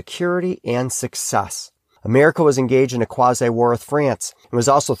for our security and success. America was engaged in a quasi-war with France and was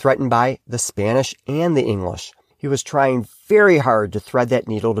also threatened by the Spanish and the English. He was trying very hard to thread that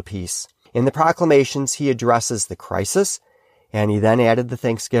needle to peace. In the proclamations, he addresses the crisis, and he then added the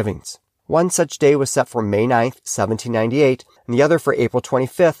Thanksgivings. One such day was set for May 9th, 1798, and the other for April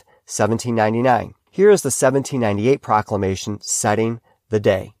 25th, 1799. Here is the 1798 proclamation setting the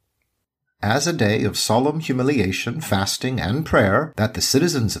day. As a day of solemn humiliation, fasting, and prayer, that the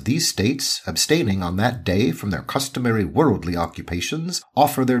citizens of these states, abstaining on that day from their customary worldly occupations,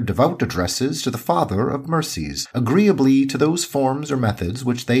 offer their devout addresses to the Father of mercies, agreeably to those forms or methods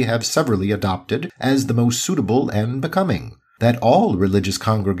which they have severally adopted as the most suitable and becoming. That all religious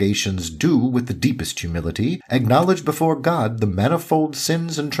congregations do, with the deepest humility, acknowledge before God the manifold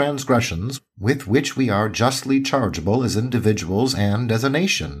sins and transgressions with which we are justly chargeable as individuals and as a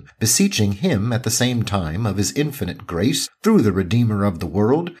nation, beseeching him at the same time of his infinite grace, through the Redeemer of the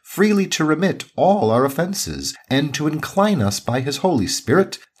world, freely to remit all our offenses, and to incline us by his Holy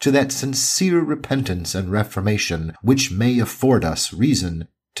Spirit to that sincere repentance and reformation which may afford us reason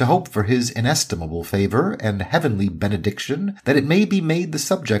to hope for his inestimable favor and heavenly benediction, that it may be made the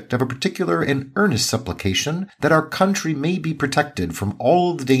subject of a particular and earnest supplication, that our country may be protected from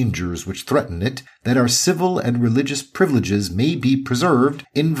all the dangers which threaten it, that our civil and religious privileges may be preserved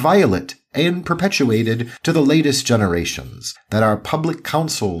inviolate and perpetuated to the latest generations, that our public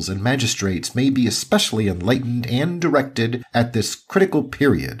councils and magistrates may be especially enlightened and directed at this critical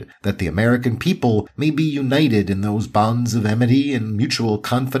period, that the American people may be united in those bonds of amity and mutual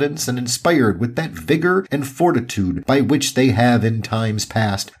confidence, and inspired with that vigor and fortitude by which they have in times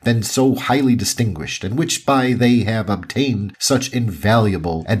past been so highly distinguished, and which by they have obtained such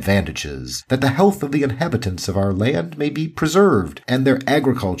invaluable advantages, that the health of the inhabitants of our land may be preserved, and their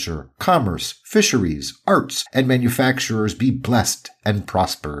agriculture, commerce, fisheries, arts, and manufacturers be blessed and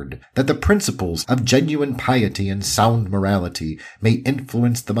prospered, that the principles of genuine piety and sound morality may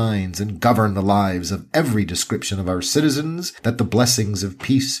influence the minds and govern the lives of every description of our citizens, that the blessings of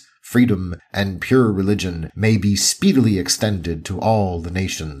peace, freedom, and pure religion may be speedily extended to all the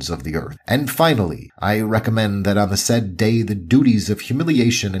nations of the earth. And finally, I recommend that on the said day the duties of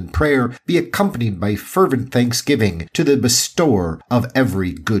humiliation and prayer be accompanied by fervent thanksgiving to the bestower of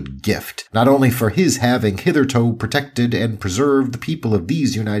every good gift, not only for his having hitherto protected and preserved the people of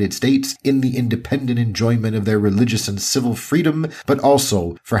these United States in the independent enjoyment of their religious and civil freedom, but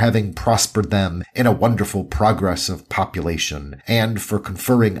also for having prospered them in a wonderful progress of population, and for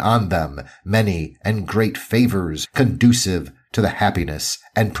conferring on them many and great favors conducive to the happiness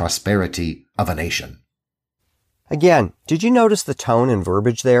and prosperity of a nation. Again, did you notice the tone and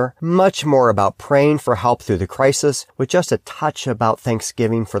verbiage there? Much more about praying for help through the crisis, with just a touch about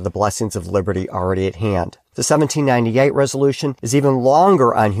thanksgiving for the blessings of liberty already at hand. The 1798 resolution is even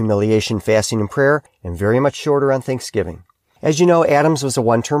longer on humiliation, fasting, and prayer, and very much shorter on Thanksgiving. As you know, Adams was a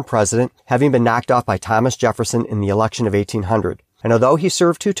one-term president, having been knocked off by Thomas Jefferson in the election of 1800. And although he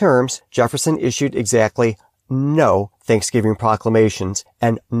served 2 terms, Jefferson issued exactly no Thanksgiving proclamations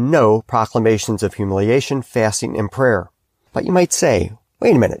and no proclamations of humiliation, fasting, and prayer. But you might say,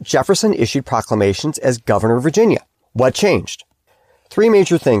 wait a minute, Jefferson issued proclamations as governor of Virginia. What changed? 3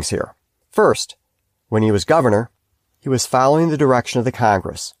 major things here. First, when he was governor, he was following the direction of the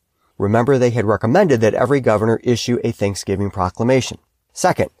Congress. Remember, they had recommended that every governor issue a Thanksgiving proclamation.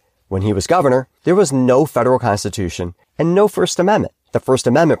 Second, when he was governor, there was no federal constitution and no First Amendment. The First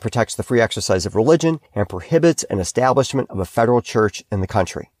Amendment protects the free exercise of religion and prohibits an establishment of a federal church in the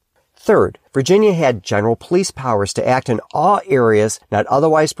country. Third, Virginia had general police powers to act in all areas not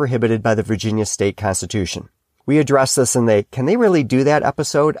otherwise prohibited by the Virginia State Constitution. We addressed this in the Can They Really Do That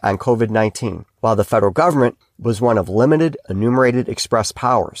episode on COVID-19. While the federal government was one of limited enumerated express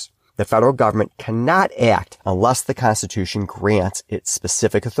powers, the federal government cannot act unless the Constitution grants it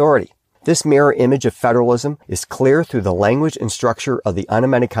specific authority. This mirror image of federalism is clear through the language and structure of the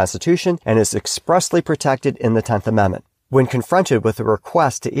unamended Constitution and is expressly protected in the 10th Amendment. When confronted with a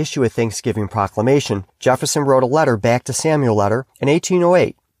request to issue a Thanksgiving proclamation, Jefferson wrote a letter back to Samuel Letter in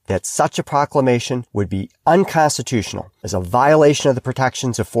 1808 that such a proclamation would be unconstitutional as a violation of the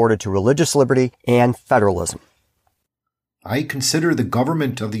protections afforded to religious liberty and federalism. I consider the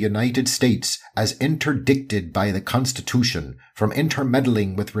government of the United States as interdicted by the Constitution from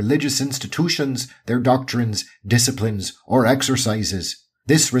intermeddling with religious institutions, their doctrines, disciplines, or exercises.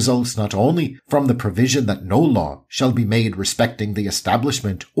 This results not only from the provision that no law shall be made respecting the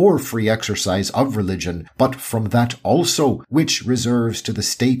establishment or free exercise of religion, but from that also which reserves to the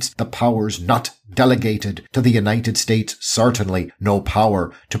states the powers not delegated to the United States, certainly no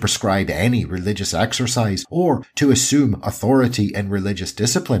power to prescribe any religious exercise or to assume authority in religious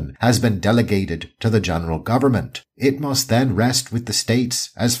discipline has been delegated to the general government. It must then rest with the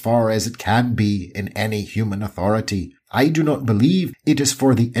states as far as it can be in any human authority. I do not believe it is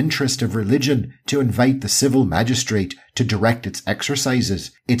for the interest of religion to invite the civil magistrate to direct its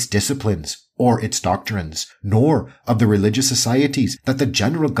exercises, its disciplines, or its doctrines, nor of the religious societies that the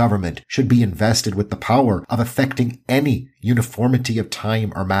general government should be invested with the power of effecting any uniformity of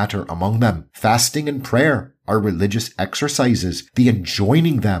time or matter among them. Fasting and prayer are religious exercises, the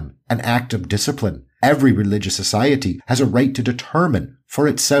enjoining them an act of discipline. Every religious society has a right to determine for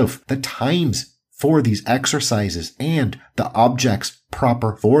itself the times for these exercises and the objects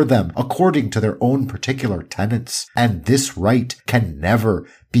proper for them according to their own particular tenets. And this right can never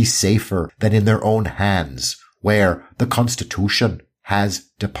be safer than in their own hands, where the Constitution has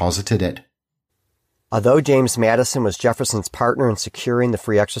deposited it. Although James Madison was Jefferson's partner in securing the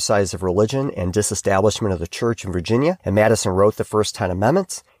free exercise of religion and disestablishment of the church in Virginia, and Madison wrote the first 10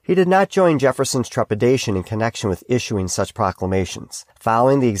 amendments, he did not join Jefferson's trepidation in connection with issuing such proclamations.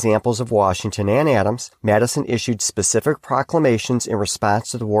 Following the examples of Washington and Adams, Madison issued specific proclamations in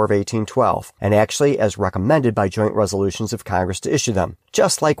response to the War of 1812, and actually as recommended by joint resolutions of Congress to issue them,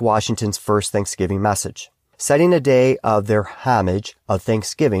 just like Washington's first Thanksgiving message. Setting a day of their homage of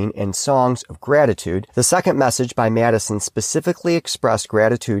thanksgiving and songs of gratitude, the second message by Madison specifically expressed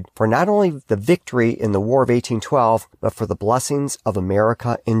gratitude for not only the victory in the War of 1812, but for the blessings of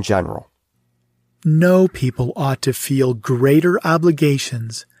America in general. No people ought to feel greater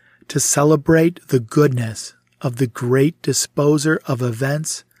obligations to celebrate the goodness of the great disposer of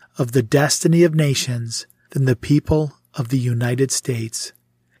events of the destiny of nations than the people of the United States.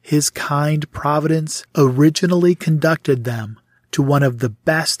 His kind providence originally conducted them to one of the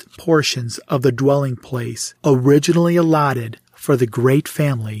best portions of the dwelling place originally allotted for the great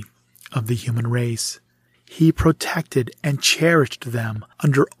family of the human race. He protected and cherished them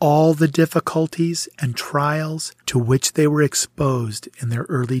under all the difficulties and trials to which they were exposed in their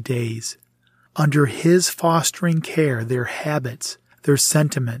early days. Under his fostering care, their habits, their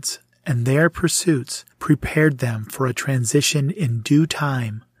sentiments, and their pursuits prepared them for a transition in due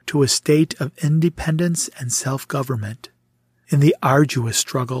time to a state of independence and self-government. In the arduous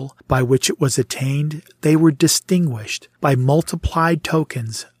struggle by which it was attained, they were distinguished by multiplied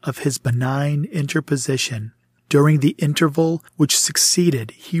tokens of his benign interposition. During the interval which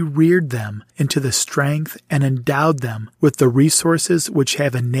succeeded, he reared them into the strength and endowed them with the resources which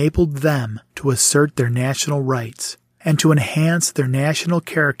have enabled them to assert their national rights and to enhance their national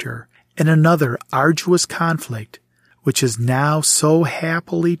character in another arduous conflict which is now so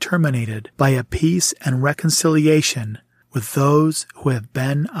happily terminated by a peace and reconciliation with those who have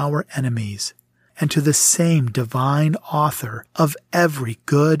been our enemies, and to the same divine author of every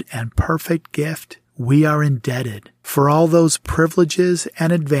good and perfect gift we are indebted for all those privileges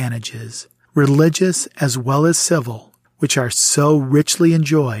and advantages, religious as well as civil, which are so richly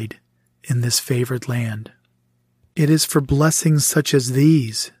enjoyed in this favored land. It is for blessings such as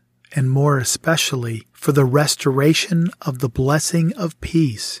these, and more especially for the restoration of the blessing of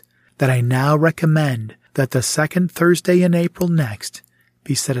peace, that I now recommend that the second Thursday in April next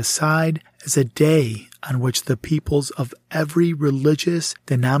be set aside as a day on which the peoples of every religious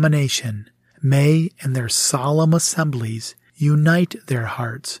denomination may in their solemn assemblies unite their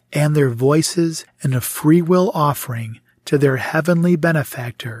hearts and their voices in a free will offering to their heavenly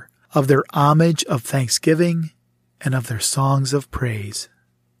benefactor of their homage of thanksgiving and of their songs of praise.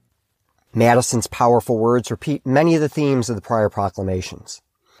 Madison's powerful words repeat many of the themes of the prior proclamations.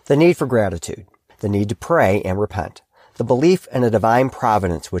 The need for gratitude, the need to pray and repent, the belief in a divine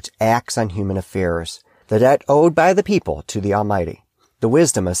providence which acts on human affairs, the debt owed by the people to the Almighty, the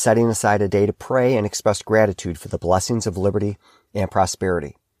wisdom of setting aside a day to pray and express gratitude for the blessings of liberty and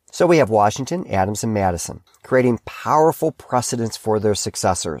prosperity. So we have Washington, Adams, and Madison, creating powerful precedents for their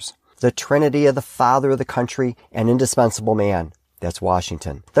successors. The trinity of the father of the country and indispensable man, that's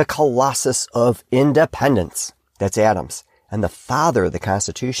Washington. The colossus of independence, that's Adams. And the father of the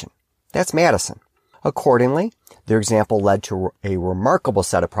Constitution, that's Madison. Accordingly, their example led to a remarkable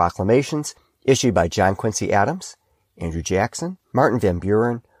set of proclamations issued by John Quincy Adams, Andrew Jackson, Martin Van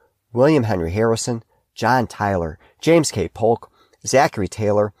Buren, William Henry Harrison, John Tyler, James K. Polk, Zachary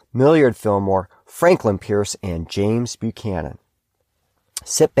Taylor, Millard Fillmore, Franklin Pierce, and James Buchanan.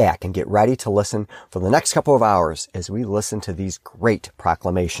 Sit back and get ready to listen for the next couple of hours as we listen to these great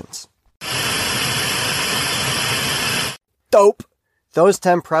proclamations. Dope! Those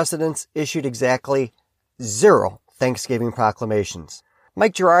 10 presidents issued exactly 0 Thanksgiving proclamations.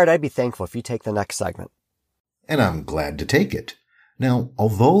 Mike Gerard, I'd be thankful if you take the next segment. And I'm glad to take it. Now,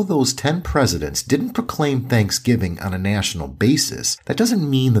 although those 10 presidents didn't proclaim Thanksgiving on a national basis, that doesn't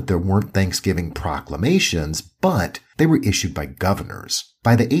mean that there weren't Thanksgiving proclamations, but they were issued by governors.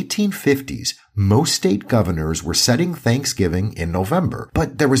 By the 1850s, most state governors were setting Thanksgiving in November,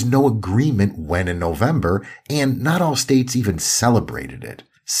 but there was no agreement when in November, and not all states even celebrated it.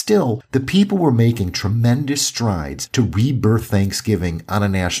 Still, the people were making tremendous strides to rebirth Thanksgiving on a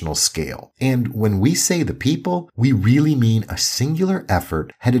national scale. And when we say the people, we really mean a singular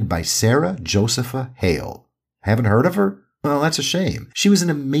effort headed by Sarah Josepha Hale. Haven't heard of her? Well, that's a shame. She was an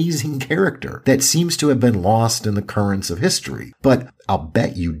amazing character that seems to have been lost in the currents of history. But I'll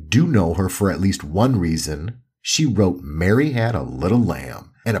bet you do know her for at least one reason. She wrote Mary Had a Little Lamb.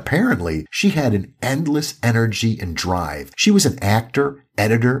 And apparently, she had an endless energy and drive. She was an actor,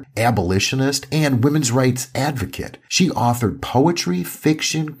 editor, abolitionist, and women's rights advocate. She authored poetry,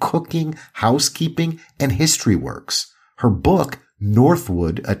 fiction, cooking, housekeeping, and history works. Her book,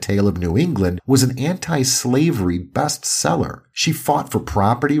 Northwood, A Tale of New England, was an anti-slavery bestseller. She fought for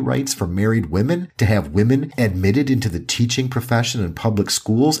property rights for married women, to have women admitted into the teaching profession in public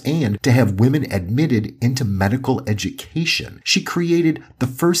schools, and to have women admitted into medical education. She created the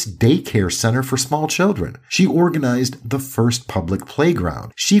first daycare center for small children. She organized the first public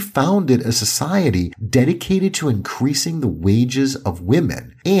playground. She founded a society dedicated to increasing the wages of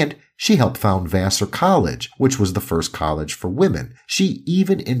women, and she helped found Vassar College, which was the first college for women. She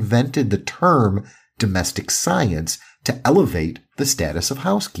even invented the term domestic science to elevate the status of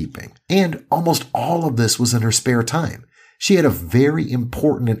housekeeping. And almost all of this was in her spare time. She had a very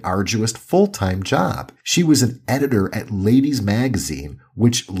important and arduous full-time job. She was an editor at Ladies Magazine,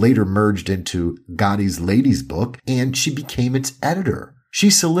 which later merged into Godey's Ladies Book, and she became its editor. She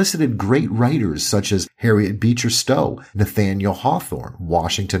solicited great writers such as Harriet Beecher Stowe, Nathaniel Hawthorne,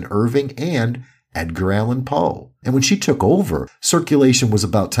 Washington Irving, and Edgar Allan Poe. And when she took over, circulation was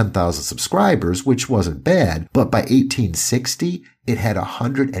about 10,000 subscribers, which wasn't bad, but by 1860, it had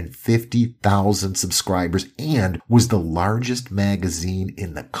 150,000 subscribers and was the largest magazine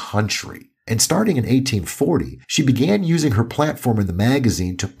in the country. And starting in 1840, she began using her platform in the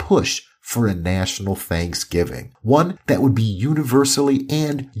magazine to push for a national Thanksgiving, one that would be universally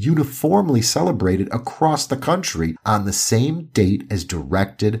and uniformly celebrated across the country on the same date as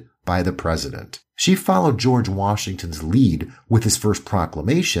directed by the president. She followed George Washington's lead with his first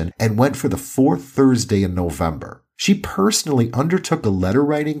proclamation and went for the fourth Thursday in November. She personally undertook a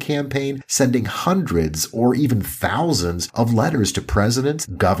letter-writing campaign, sending hundreds or even thousands of letters to presidents,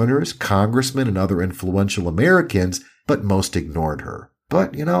 governors, congressmen, and other influential Americans, but most ignored her.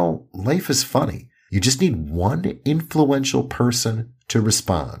 But, life is funny. You just need one influential person to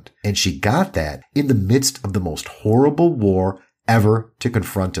respond. And she got that in the midst of the most horrible war ever to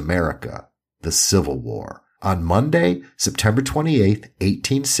confront America, the Civil War. On Monday, September 28,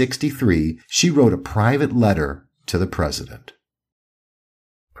 1863, she wrote a private letter to the president.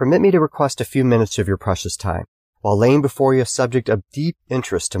 Permit me to request a few minutes of your precious time, while laying before you a subject of deep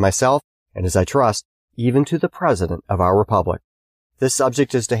interest to myself, and as I trust, even to the President of our Republic. This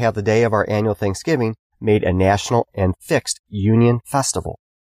subject is to have the day of our annual Thanksgiving made a national and fixed Union festival.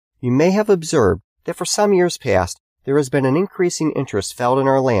 You may have observed that for some years past, there has been an increasing interest felt in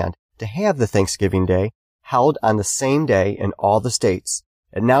our land to have the Thanksgiving Day held on the same day in all the states.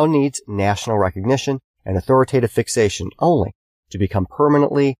 It now needs national recognition and authoritative fixation only to become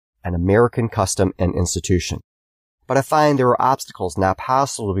permanently an American custom and institution. But I find there are obstacles not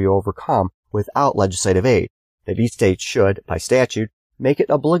possible to be overcome without legislative aid, that each state should, by statute, make it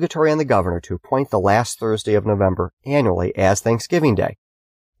obligatory on the governor to appoint the last Thursday of November annually as Thanksgiving Day.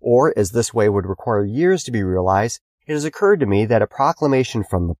 Or, as this way would require years to be realized, it has occurred to me that a proclamation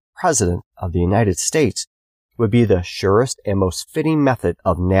from the President of the United States would be the surest and most fitting method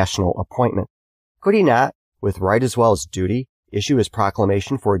of national appointment. Could he not, with right as well as duty, issue his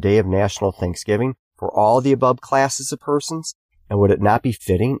proclamation for a day of national Thanksgiving for all the above classes of persons? And would it not be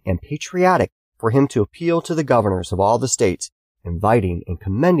fitting and patriotic for him to appeal to the governors of all the states, inviting and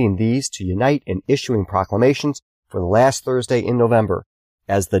commending these to unite in issuing proclamations for the last Thursday in November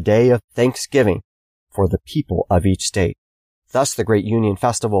as the day of Thanksgiving for the people of each state? Thus the great Union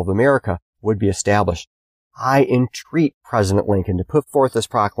Festival of America would be established. I entreat President Lincoln to put forth this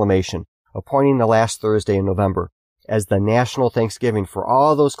proclamation, appointing the last Thursday in November as the national Thanksgiving for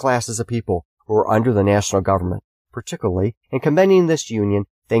all those classes of people who are under the national government, particularly in commending this Union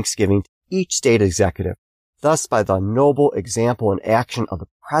Thanksgiving to each state executive. Thus, by the noble example and action of the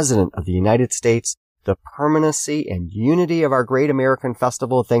President of the United States, the permanency and unity of our great American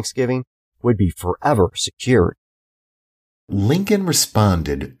festival of Thanksgiving would be forever secured. Lincoln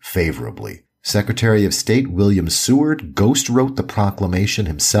responded favorably. Secretary of State William Seward ghost-wrote the proclamation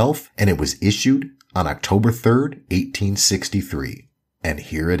himself, and it was issued on October 3rd, 1863. And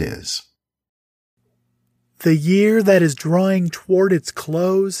here it is. The year that is drawing toward its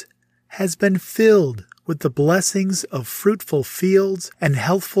close has been filled with the blessings of fruitful fields and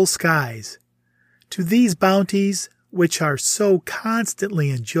healthful skies. To these bounties, which are so constantly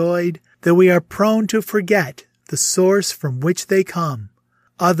enjoyed that we are prone to forget the source from which they come,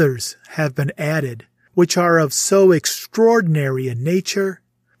 others have been added, which are of so extraordinary a nature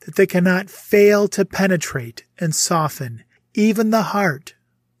that they cannot fail to penetrate and soften even the heart,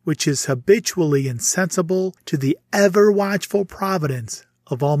 which is habitually insensible to the ever-watchful providence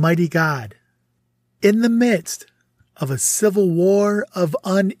of Almighty God. In the midst of a civil war of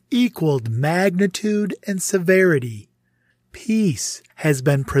unequaled magnitude and severity, peace has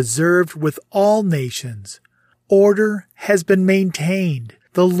been preserved with all nations, order has been maintained,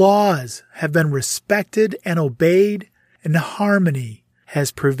 the laws have been respected and obeyed, and harmony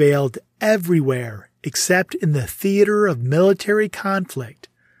has prevailed everywhere except in the theater of military conflict,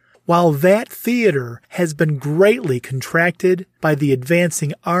 while that theater has been greatly contracted by the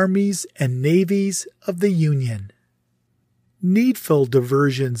advancing armies and navies of the Union. Needful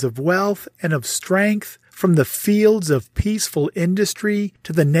diversions of wealth and of strength from the fields of peaceful industry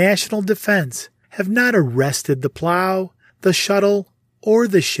to the national defense have not arrested the plow, the shuttle, or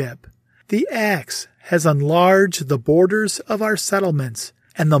the ship. The axe has enlarged the borders of our settlements,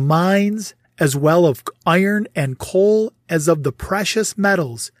 and the mines, as well of iron and coal as of the precious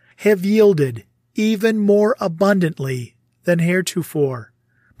metals, have yielded even more abundantly than heretofore.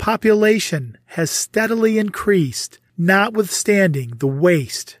 Population has steadily increased, notwithstanding the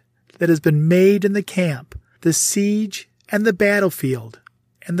waste that has been made in the camp, the siege, and the battlefield,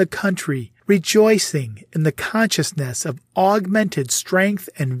 and the country, rejoicing in the consciousness of augmented strength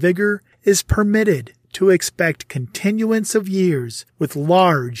and vigor, is permitted to expect continuance of years with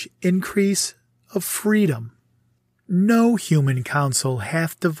large increase of freedom. No human counsel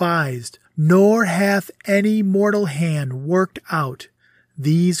hath devised, nor hath any mortal hand worked out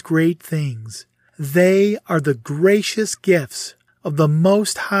these great things. They are the gracious gifts of the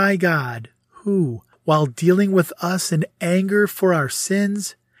Most High God, who, while dealing with us in anger for our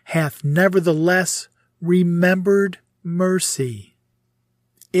sins, hath nevertheless remembered mercy.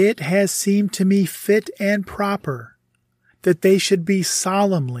 It has seemed to me fit and proper that they should be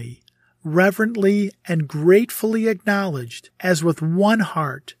solemnly, reverently, and gratefully acknowledged as with one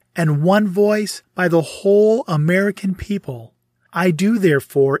heart and one voice by the whole American people. I do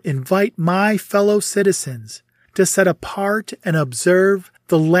therefore invite my fellow citizens to set apart and observe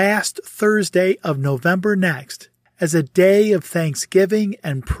the last Thursday of November next as a day of thanksgiving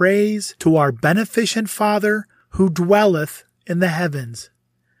and praise to our beneficent Father who dwelleth in the heavens.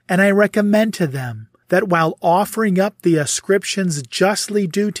 And I recommend to them that while offering up the ascriptions justly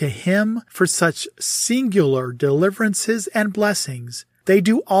due to him for such singular deliverances and blessings, they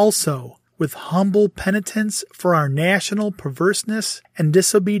do also, with humble penitence for our national perverseness and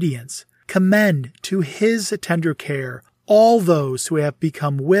disobedience, commend to his tender care all those who have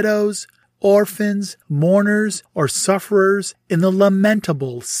become widows, orphans, mourners, or sufferers in the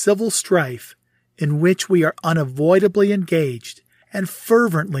lamentable civil strife in which we are unavoidably engaged, and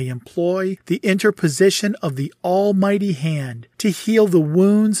fervently employ the interposition of the Almighty hand to heal the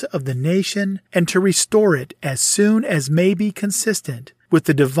wounds of the nation and to restore it as soon as may be consistent with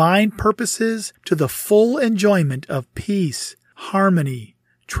the divine purposes to the full enjoyment of peace, harmony,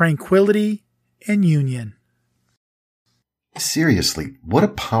 tranquility, and union. Seriously, what a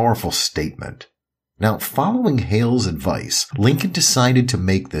powerful statement. Now, following Hale's advice, Lincoln decided to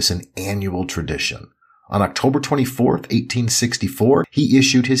make this an annual tradition. On October 24, 1864, he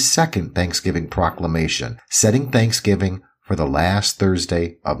issued his second Thanksgiving proclamation, setting Thanksgiving for the last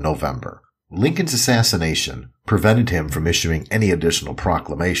Thursday of November. Lincoln's assassination prevented him from issuing any additional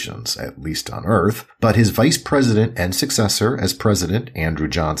proclamations, at least on Earth, but his vice president and successor as president, Andrew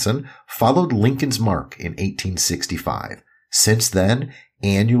Johnson, followed Lincoln's mark in 1865. Since then,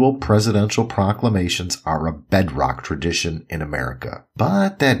 annual presidential proclamations are a bedrock tradition in America.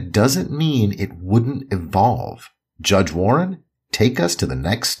 But that doesn't mean it wouldn't evolve. Judge Warren, take us to the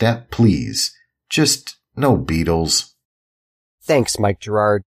next step, please. Just no Beatles. Thanks, Mike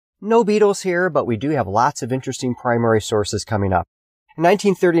Gerard. No Beatles here, but we do have lots of interesting primary sources coming up. In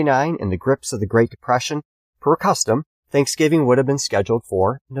 1939, in the grips of the Great Depression, per custom, Thanksgiving would have been scheduled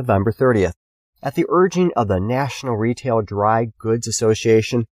for November 30th. At the urging of the National Retail Dry Goods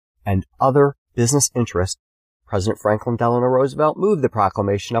Association and other business interests, President Franklin Delano Roosevelt moved the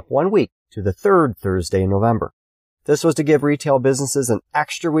proclamation up 1 week to the third Thursday in November. This was to give retail businesses an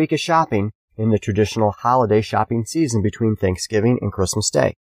extra week of shopping in the traditional holiday shopping season between Thanksgiving and Christmas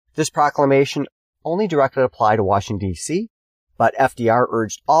Day. This proclamation only directly applied to Washington, D.C., but FDR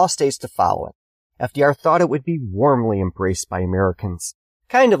urged all states to follow it. FDR thought it would be warmly embraced by Americans.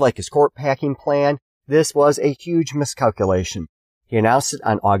 Kind of like his court packing plan, this was a huge miscalculation. He announced it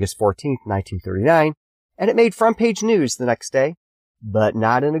on August 14, 1939, and it made front-page news the next day. But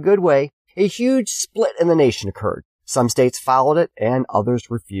not in a good way. A huge split in the nation occurred. Some states followed it, and others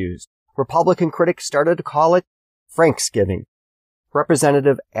refused. Republican critics started to call it Franksgiving.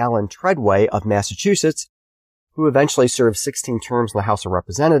 Representative Alan Treadway of Massachusetts, who eventually served 16 terms in the House of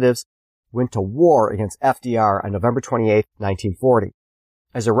Representatives, went to war against FDR on November 28, 1940.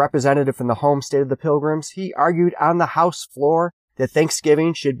 As a representative from the home state of the Pilgrims, he argued on the House floor that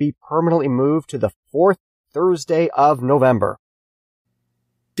Thanksgiving should be permanently moved to the fourth Thursday of November.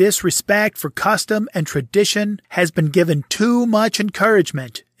 Disrespect for custom and tradition has been given too much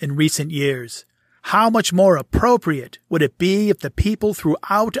encouragement in recent years. How much more appropriate would it be if the people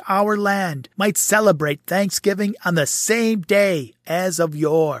throughout our land might celebrate Thanksgiving on the same day as of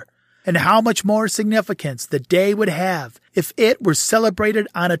yore? And how much more significance the day would have if it were celebrated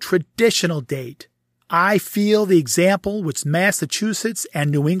on a traditional date. I feel the example which Massachusetts and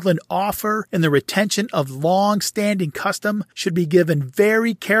New England offer in the retention of long-standing custom should be given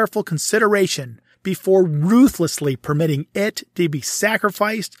very careful consideration before ruthlessly permitting it to be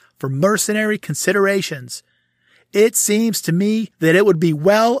sacrificed for mercenary considerations. It seems to me that it would be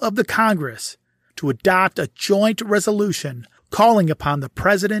well of the Congress to adopt a joint resolution calling upon the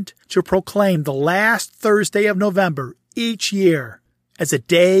President to proclaim the last Thursday of November each year as a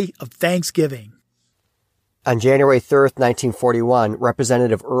day of Thanksgiving. On January 3rd, 1941,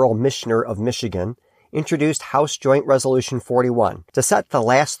 Representative Earl Michener of Michigan introduced House Joint Resolution 41 to set the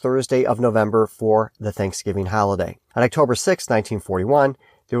last Thursday of November for the Thanksgiving holiday. On October 6, 1941,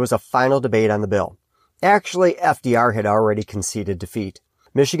 there was a final debate on the bill. Actually, FDR had already conceded defeat.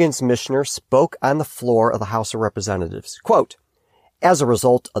 Michigan's Michener spoke on the floor of the House of Representatives. Quote, As a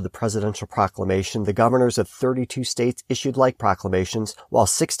result of the presidential proclamation, the governors of 32 states issued like proclamations, while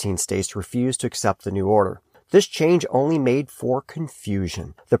 16 states refused to accept the new order. This change only made for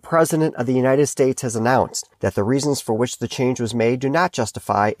confusion. The President of the United States has announced that the reasons for which the change was made do not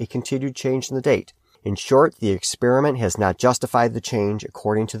justify a continued change in the date. In short, the experiment has not justified the change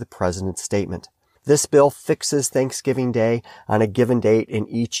according to the President's statement. This bill fixes Thanksgiving Day on a given date in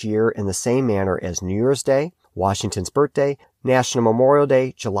each year in the same manner as New Year's Day, Washington's birthday, National Memorial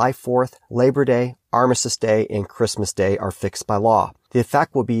Day, July 4th, Labor Day, Armistice Day, and Christmas Day are fixed by law. The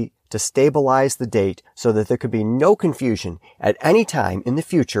effect will be to stabilize the date so that there could be no confusion at any time in the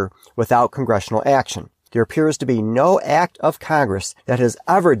future without congressional action. There appears to be no act of Congress that has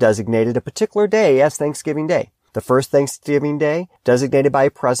ever designated a particular day as Thanksgiving Day. The first Thanksgiving Day designated by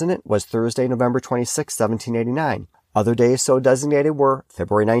a president was Thursday, November 26, 1789. Other days so designated were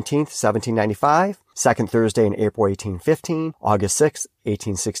February 19, 1795, second Thursday in April 1815, August 6,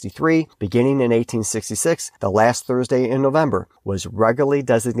 1863, beginning in 1866, the last Thursday in November was regularly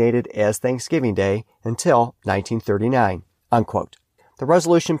designated as Thanksgiving Day until 1939, unquote. The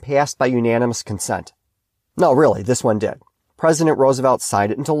resolution passed by unanimous consent. No, really, this one did. President Roosevelt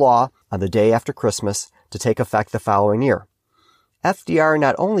signed it into law on the day after Christmas to take effect the following year. FDR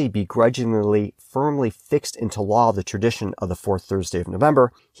not only begrudgingly firmly fixed into law the tradition of the fourth Thursday of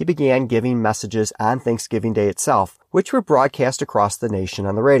November, he began giving messages on Thanksgiving Day itself, which were broadcast across the nation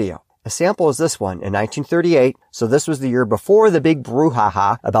on the radio. A sample is this one in 1938, so this was the year before the big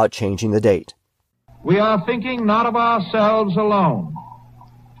brouhaha about changing the date. We are thinking not of ourselves alone,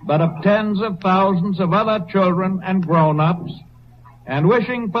 but of tens of thousands of other children and grown-ups, and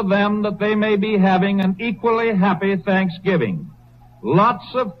wishing for them that they may be having an equally happy Thanksgiving.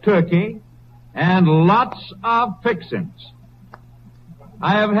 Lots of turkey and lots of fixings.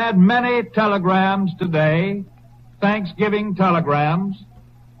 I have had many telegrams today, Thanksgiving telegrams.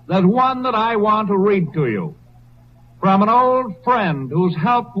 There's one that I want to read to you from an old friend who's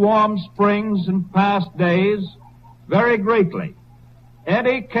helped Warm Springs in past days very greatly.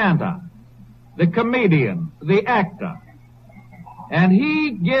 Eddie Cantor, the comedian, the actor. And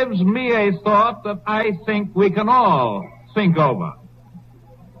he gives me a thought that I think we can all think over.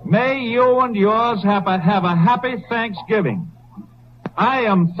 May you and yours have a happy Thanksgiving. I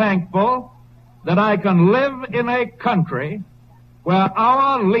am thankful that I can live in a country where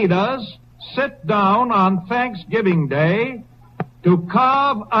our leaders sit down on Thanksgiving Day to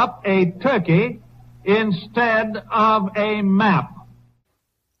carve up a turkey instead of a map.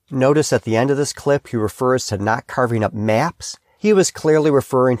 Notice at the end of this clip he refers to not carving up maps. He was clearly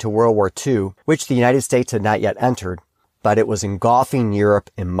referring to World War II, which the United States had not yet entered, but it was engulfing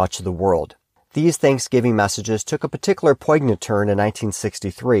Europe and much of the world. These Thanksgiving messages took a particular poignant turn in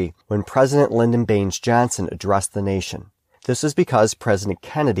 1963 when President Lyndon Baines Johnson addressed the nation. This was because President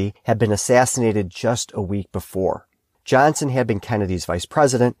Kennedy had been assassinated just a week before. Johnson had been Kennedy's vice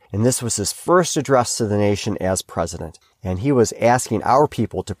president, and this was his first address to the nation as president. And he was asking our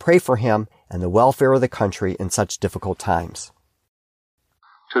people to pray for him and the welfare of the country in such difficult times.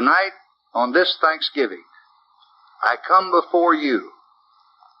 Tonight, on this Thanksgiving, I come before you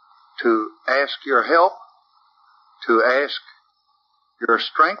to ask your help, to ask your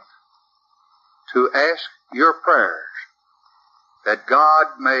strength, to ask your prayers, that God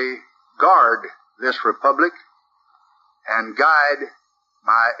may guard this republic and guide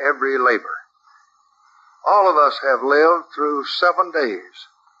my every labor. All of us have lived through 7 days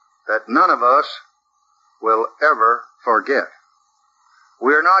that none of us will ever forget.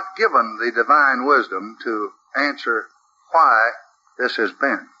 We are not given the divine wisdom to answer why this has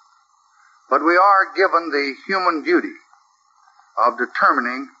been, but we are given the human duty of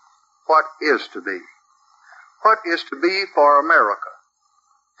determining what is to be. What is to be for America,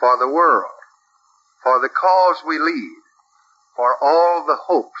 for the world, for the cause we lead, for all the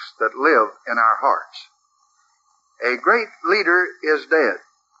hopes that live in our hearts. A great leader is dead.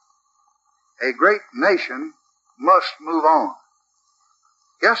 A great nation must move on.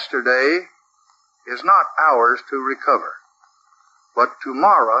 Yesterday is not ours to recover, but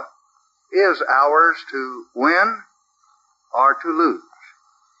tomorrow is ours to win or to lose.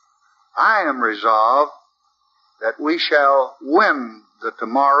 I am resolved that we shall win the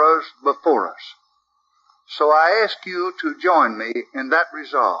tomorrows before us. So I ask you to join me in that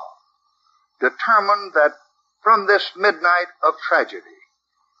resolve, determined that from this midnight of tragedy,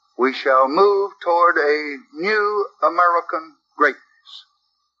 we shall move toward a new American greatness.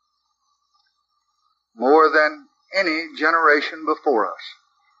 More than any generation before us,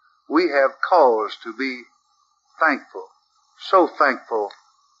 we have cause to be thankful, so thankful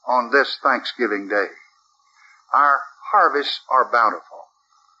on this Thanksgiving Day. Our harvests are bountiful.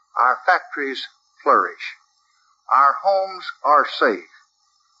 Our factories flourish. Our homes are safe.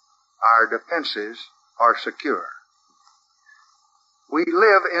 Our defenses are secure. We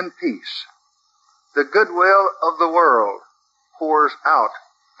live in peace. The goodwill of the world pours out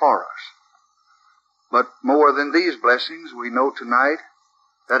for us. But more than these blessings, we know tonight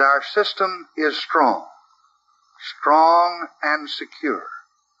that our system is strong and secure.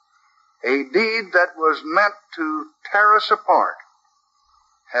 A deed that was meant to tear us apart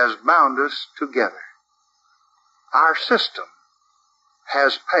has bound us together. Our system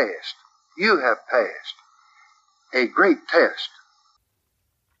has passed. You have passed a great test.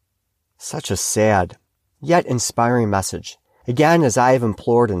 Such a sad, yet inspiring message. Again, as I have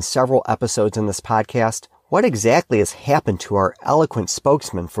implored in several episodes in this podcast, what exactly has happened to our eloquent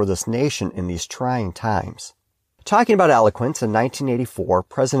spokesman for this nation in these trying times? Talking about eloquence, in 1984,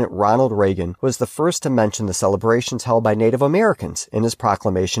 President Ronald Reagan was the first to mention the celebrations held by Native Americans in his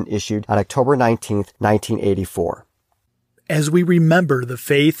proclamation issued on October 19, 1984. As we remember the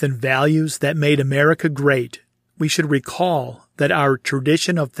faith and values that made America great, we should recall that our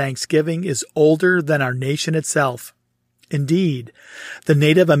tradition of Thanksgiving is older than our nation itself. Indeed, the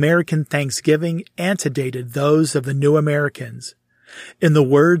Native American Thanksgiving antedated those of the New Americans. In the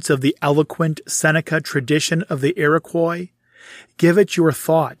words of the eloquent Seneca tradition of the Iroquois, "Give it your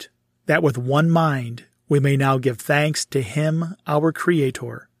thought, that with one mind we may now give thanks to Him, our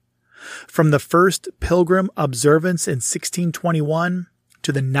Creator." From the first Pilgrim observance in 1621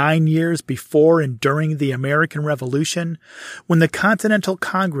 to the 9 years before and during the American Revolution, when the Continental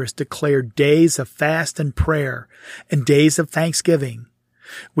Congress declared days of fast and prayer and days of thanksgiving,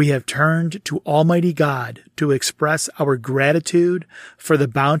 we have turned to Almighty God to express our gratitude for the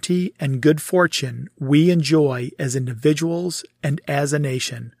bounty and good fortune we enjoy as individuals and as a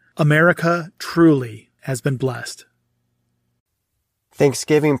nation. America truly has been blessed.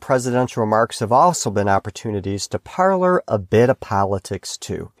 Thanksgiving presidential remarks have also been opportunities to parlor a bit of politics,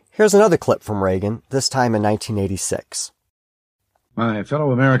 too. Here's another clip from Reagan, this time in 1986. My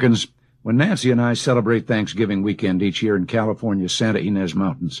fellow Americans, when Nancy and I celebrate Thanksgiving weekend each year in California's Santa Ynez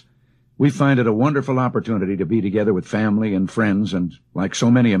Mountains, we find it a wonderful opportunity to be together with family and friends and, like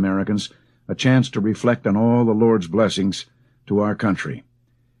so many Americans, a chance to reflect on all the Lord's blessings to our country.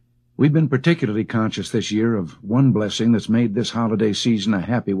 We've been particularly conscious this year of one blessing that's made this holiday season a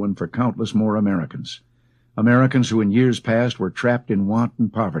happy one for countless more Americans. Americans who in years past were trapped in want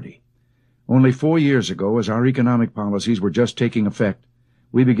and poverty. Only 4 years ago, as our economic policies were just taking effect,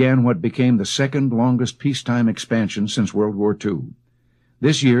 we began what became the second longest peacetime expansion since World War II.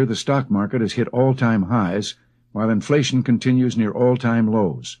 This year, the stock market has hit all-time highs, while inflation continues near all-time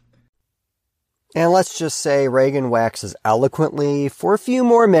lows. And let's just say Reagan waxes eloquently for a few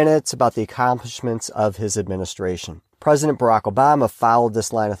more minutes about the accomplishments of his administration. President Barack Obama followed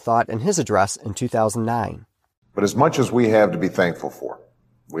this line of thought in his address in 2009. But as much as we have to be thankful for,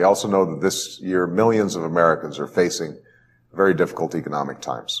 we also know that this year millions of Americans are facing very difficult economic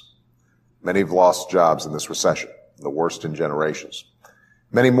times. Many have lost jobs in this recession, the worst in generations.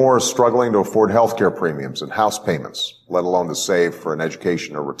 Many more are struggling to afford health care premiums and house payments, let alone to save for an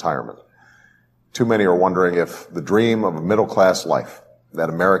education or retirement. Too many are wondering if the dream of a middle-class life, that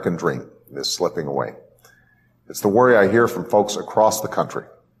American dream, is slipping away. It's the worry I hear from folks across the country.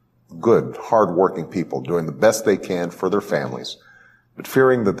 Good, hard-working people doing the best they can for their families, but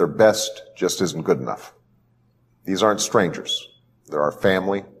fearing that their best just isn't good enough. These aren't strangers. They're our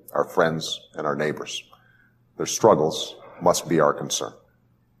family, our friends, and our neighbors. Their struggles must be our concern.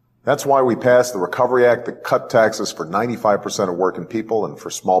 That's why we passed the Recovery Act that cut taxes for 95% of working people and for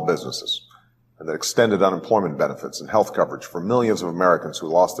small businesses, and that extended unemployment benefits and health coverage for millions of Americans who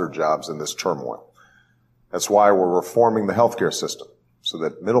lost their jobs in this turmoil. That's why we're reforming the healthcare system so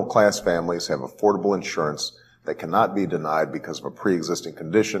that middle-class families have affordable insurance that cannot be denied because of a pre-existing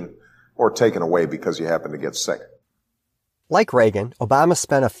condition or taken away because you happen to get sick. Like Reagan, Obama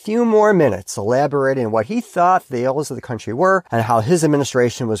spent a few more minutes elaborating on what he thought the ills of the country were and how his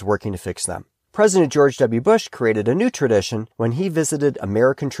administration was working to fix them. President George W. Bush created a new tradition when he visited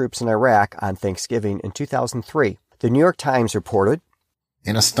American troops in Iraq on Thanksgiving in 2003. The New York Times reported,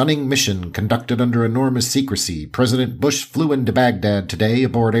 "In a stunning mission conducted under enormous secrecy, President Bush flew into Baghdad today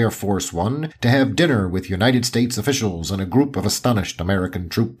aboard Air Force One to have dinner with United States officials and a group of astonished American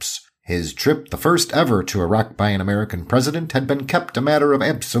troops. His trip, the first ever to Iraq by an American president, had been kept a matter of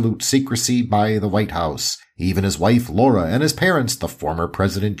absolute secrecy by the White House. Even his wife Laura and his parents, the former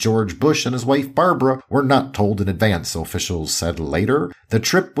President George Bush and his wife Barbara, were not told in advance, officials said later. The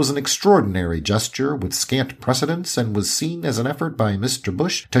trip was an extraordinary gesture with scant precedents and was seen as an effort by Mr.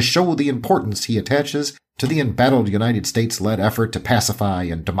 Bush to show the importance he attaches to the embattled United States-led effort to pacify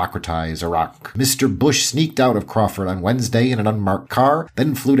and democratize Iraq. Mr. Bush sneaked out of Crawford on Wednesday in an unmarked car,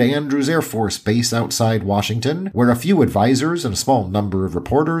 then flew to Andrews Air Force Base outside Washington, where a few advisors and a small number of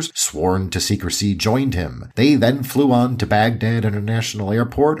reporters sworn to secrecy joined him. They then flew on to Baghdad International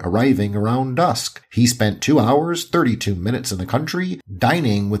Airport, arriving around dusk. He spent 2 hours, 32 minutes in the country,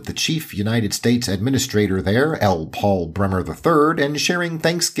 dining with the chief United States administrator there, L. Paul Bremer III, and sharing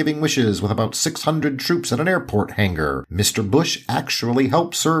Thanksgiving wishes with about 600 troops at an airport hangar. Mr. Bush actually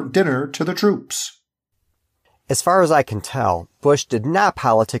helped serve dinner to the troops. As far as I can tell, Bush did not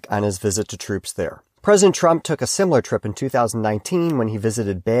politic on his visit to troops there. President Trump took a similar trip in 2019 when he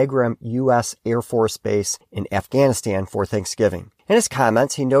visited Bagram U.S. Air Force Base in Afghanistan for Thanksgiving. In his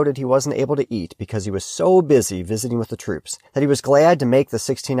comments, he noted he wasn't able to eat because he was so busy visiting with the troops, that he was glad to make the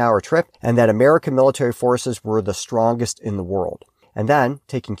 16-hour trip and that American military forces were the strongest in the world. And then,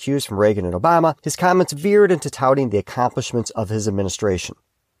 taking cues from Reagan and Obama, his comments veered into touting the accomplishments of his administration.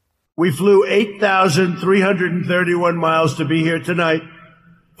 We flew 8,331 miles to be here tonight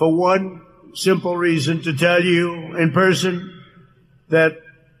for one simple reason, to tell you in person that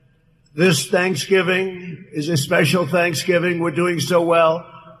this Thanksgiving is a special Thanksgiving. We're doing so well.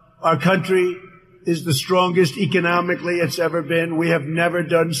 Our country is the strongest economically it's ever been. We have never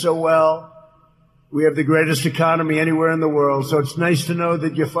done so well. We have the greatest economy anywhere in the world. So it's nice to know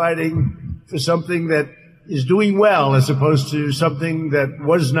that you're fighting for something that is doing well as opposed to something that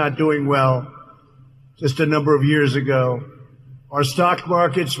was not doing well just a number of years ago. Our stock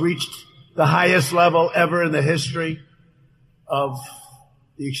markets reached the highest level ever in the history of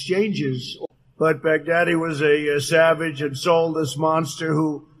the exchanges. But Baghdadi was a savage and soulless monster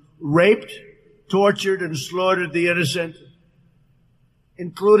who raped, tortured, and slaughtered the innocent,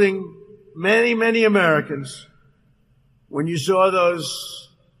 including many, many Americans. When you saw those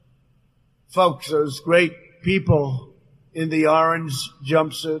folks, those great people in the orange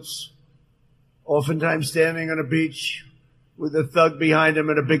jumpsuits, oftentimes standing on a beach with a thug behind him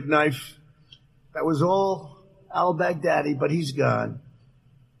and a big knife, that was all al-Baghdadi, but he's gone.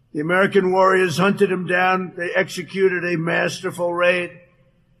 The American warriors hunted him down, they executed a masterful raid,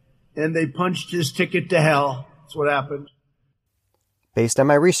 and they punched his ticket to hell. That's what happened. Based on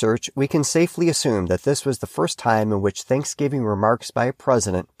my research, we can safely assume that this was the first time in which Thanksgiving remarks by a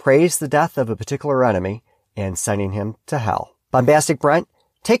president praised the death of a particular enemy and sending him to hell. Bombastic Brent,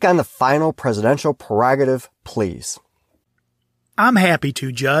 take on the final presidential prerogative, please. I'm happy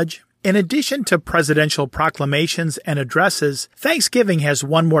to, Judge. In addition to presidential proclamations and addresses, Thanksgiving has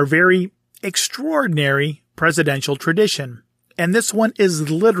one more very extraordinary presidential tradition. And this one is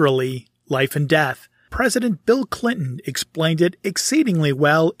literally life and death. President Bill Clinton explained it exceedingly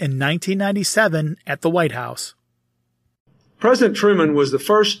well in 1997 at the White House. President Truman was the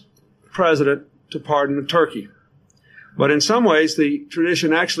first president to pardon a turkey. But in some ways, the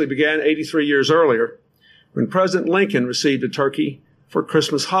tradition actually began 83 years earlier when President Lincoln received a turkey for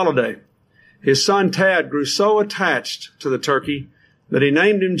Christmas holiday. His son Tad grew so attached to the turkey that he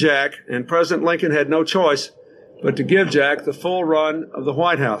named him Jack, and President Lincoln had no choice but to give Jack the full run of the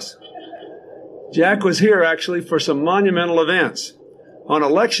White House. Jack was here actually for some monumental events. On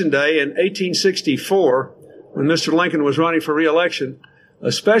Election Day in 1864, when Mr. Lincoln was running for re-election,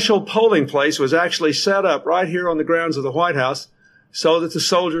 a special polling place was actually set up right here on the grounds of the White House so that the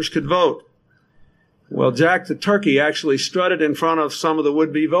soldiers could vote. Well, Jack the turkey actually strutted in front of some of the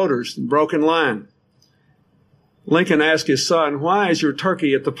would-be voters and broke in line. Lincoln asked his son, "Why is your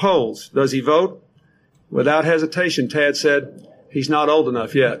turkey at the polls? Does he vote?" Without hesitation, Tad said, "He's not old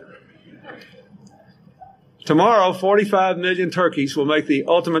enough yet." Tomorrow, 45 million turkeys will make the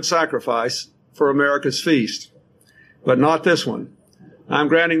ultimate sacrifice for America's feast. But not this one. I'm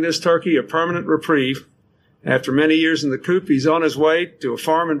granting this turkey a permanent reprieve. After many years in the coop, he's on his way to a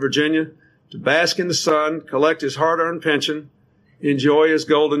farm in Virginia to bask in the sun, collect his hard-earned pension, enjoy his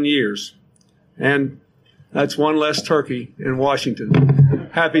golden years. And that's one less turkey in Washington.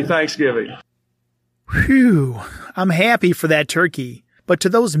 Happy Thanksgiving. Phew, I'm happy for that turkey. But to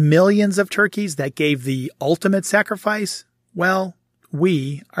those millions of turkeys that gave the ultimate sacrifice, well,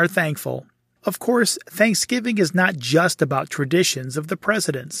 we are thankful. Of course, Thanksgiving is not just about traditions of the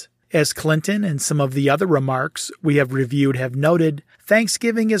presidents. As Clinton and some of the other remarks we have reviewed have noted,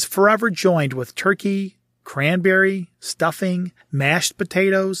 Thanksgiving is forever joined with turkey, cranberry, stuffing, mashed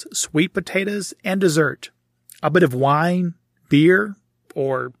potatoes, sweet potatoes, and dessert. A bit of wine, beer,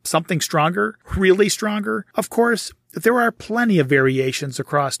 or something stronger, really stronger. Of course, there are plenty of variations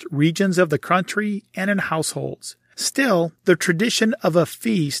across regions of the country and in households. Still, the tradition of a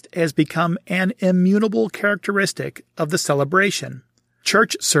feast has become an immutable characteristic of the celebration.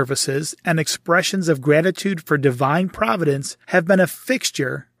 Church services and expressions of gratitude for divine providence have been a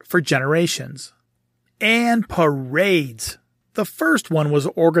fixture for generations. And parades. The first one was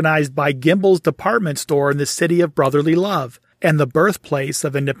organized by Gimbel's department store in the city of brotherly love and the birthplace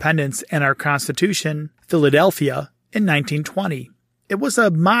of independence and our Constitution, Philadelphia, in 1920. It was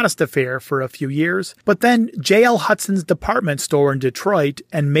a modest affair for a few years, but then J.L. Hudson's department store in Detroit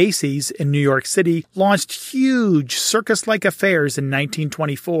and Macy's in New York City launched huge circus-like affairs in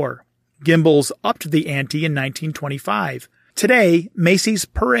 1924. Gimbel's upped the ante in 1925. Today, Macy's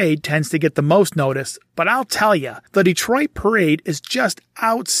Parade tends to get the most notice, but I'll tell you, the Detroit Parade is just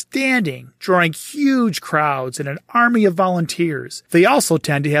outstanding, drawing huge crowds and an army of volunteers. They also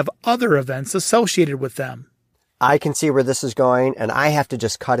tend to have other events associated with them. I can see where this is going, and I have to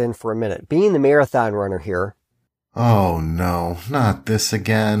just cut in for a minute. Being the marathon runner here. Oh no, not this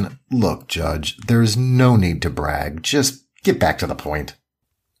again. Look, Judge, there's no need to brag. Just get back to the point.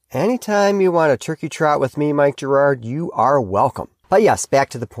 Anytime you want a turkey trot with me, Mike Gerard, you are welcome. But yes, back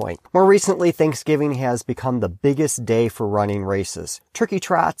to the point. More recently, Thanksgiving has become the biggest day for running races. Turkey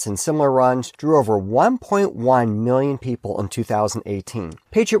trots and similar runs drew over 1.1 million people in 2018.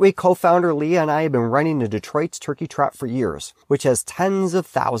 Patriot Week co-founder Leah and I have been running the Detroit's Turkey Trot for years, which has tens of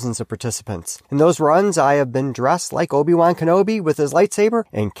thousands of participants. In those runs, I have been dressed like Obi-Wan Kenobi with his lightsaber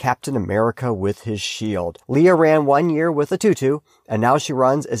and Captain America with his shield. Leah ran 1 year with a tutu, and now she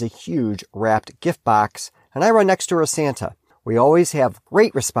runs as a huge wrapped gift box, and I run next to her as Santa. We always have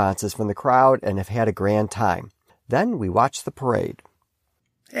great responses from the crowd and have had a grand time. Then we watch the parade.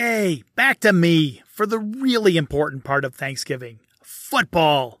 Hey, back to me for the really important part of Thanksgiving.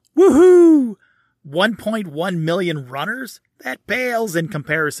 Football. Woohoo! 1.1 million runners? That pales in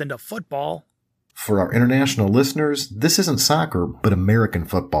comparison to football. For our international listeners, this isn't soccer, but American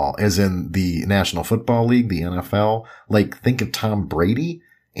football, as in the National Football League, the NFL. Like, think of Tom Brady.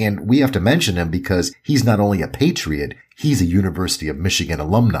 And we have to mention him because he's not only a Patriot, he's a University of Michigan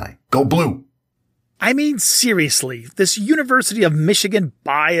alumni. Go Blue! I mean, seriously, this University of Michigan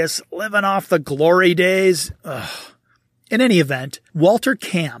bias, living off the glory days. Ugh. In any event, Walter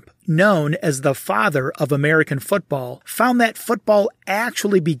Camp, known as the father of American football, found that football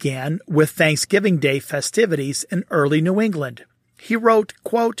actually began with Thanksgiving Day festivities in early New England. He wrote,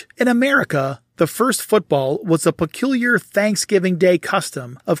 quote, "In America, the first football was a peculiar Thanksgiving Day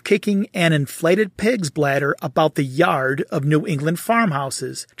custom of kicking an inflated pig's bladder about the yard of New England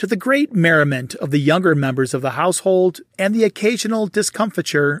farmhouses, to the great merriment of the younger members of the household and the occasional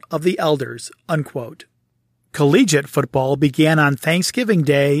discomfiture of the elders," unquote. Collegiate football began on Thanksgiving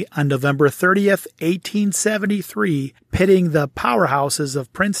Day on November 30th, 1873, pitting the powerhouses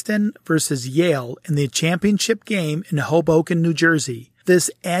of Princeton versus Yale in the championship game in Hoboken, New Jersey.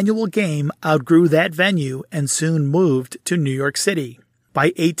 This annual game outgrew that venue and soon moved to New York City.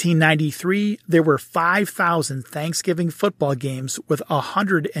 By 1893, there were 5,000 Thanksgiving football games with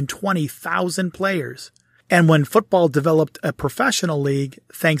 120,000 players. And when football developed a professional league,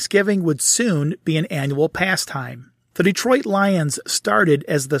 Thanksgiving would soon be an annual pastime. The Detroit Lions started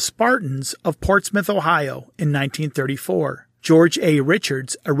as the Spartans of Portsmouth, Ohio in 1934. George A.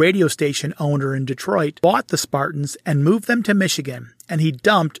 Richards, a radio station owner in Detroit, bought the Spartans and moved them to Michigan, and he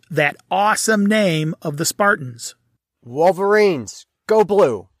dumped that awesome name of the Spartans. Wolverines, go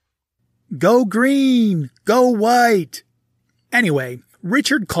blue. Go green, go white. Anyway,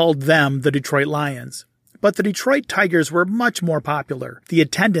 Richard called them the Detroit Lions. But the Detroit Tigers were much more popular. The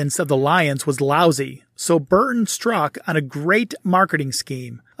attendance of the Lions was lousy, so Burton struck on a great marketing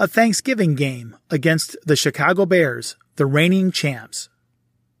scheme, a Thanksgiving game against the Chicago Bears, the reigning champs.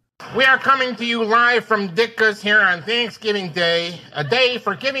 We are coming to you live from Ditka's here on Thanksgiving Day, a day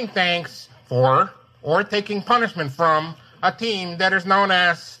for giving thanks for, or taking punishment from, a team that is known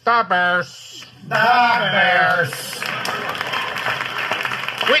as the Bears. The Bears.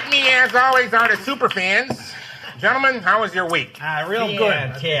 With me, as always, are the super fans. Gentlemen, how was your week? Real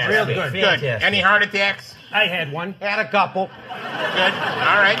good. Real good. Good. Any heart attacks? I had one. Had a couple. Good.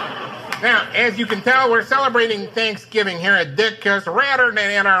 All right. Now, as you can tell, we're celebrating Thanksgiving here at Ditka's rather than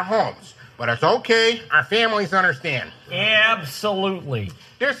in our homes. But it's okay. Our families understand. Absolutely.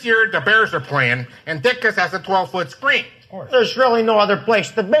 This year, the Bears are playing, and Ditka's has a 12-foot screen. There's really no other place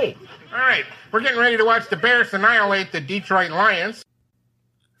to be. All right. We're getting ready to watch the Bears annihilate the Detroit Lions.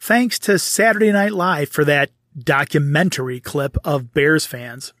 Thanks to Saturday Night Live for that documentary clip of Bears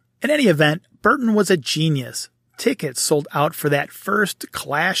fans. In any event, Burton was a genius. Tickets sold out for that first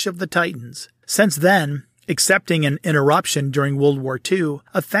Clash of the Titans. Since then, excepting an interruption during World War II,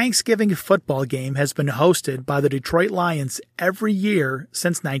 a Thanksgiving football game has been hosted by the Detroit Lions every year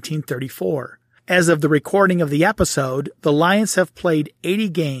since 1934. As of the recording of the episode, the Lions have played 80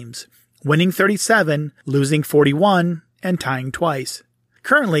 games, winning 37, losing 41, and tying twice.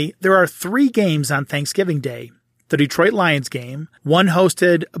 Currently, there are 3 games on Thanksgiving Day. The Detroit Lions game, one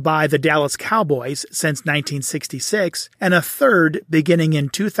hosted by the Dallas Cowboys since 1966, and a third beginning in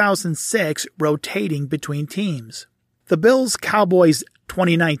 2006 rotating between teams. The Bills-Cowboys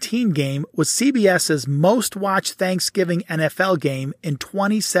 2019 game was CBS's most-watched Thanksgiving NFL game in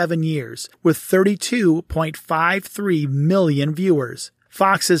 27 years, with 32.53 million viewers.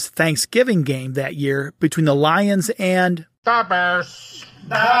 Fox's Thanksgiving game that year between the Lions and the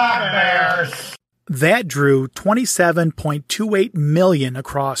Bears. That drew 27.28 million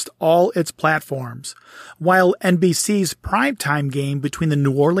across all its platforms, while NBC's primetime game between the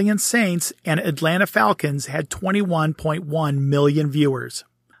New Orleans Saints and Atlanta Falcons had 21.1 million viewers.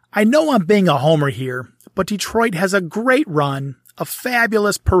 I know I'm being a homer here, but Detroit has a great run, a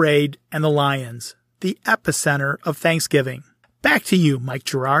fabulous parade, and the Lions, the epicenter of Thanksgiving. Back to you, Mike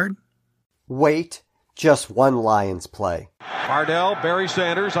Gerard. Wait, just one Lions play. Cardell, Barry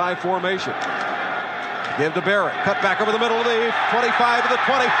Sanders, I formation. Give to Barrett. Cut back over the middle of the 25 to the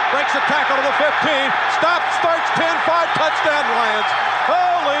 20. Breaks a tackle to the 15. Stop, starts 10-5. Touchdown Lions.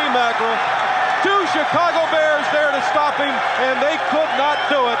 Holy mackerel. 2 Chicago Bears there to stop him, and they could not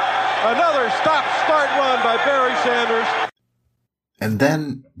do it. Another stop-start run by Barry Sanders. And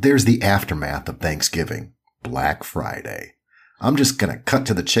then there's the aftermath of Thanksgiving, Black Friday. I'm just going to cut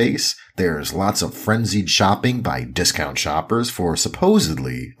to the chase. There's lots of frenzied shopping by discount shoppers for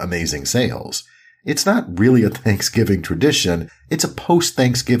supposedly amazing sales. It's not really a Thanksgiving tradition, it's a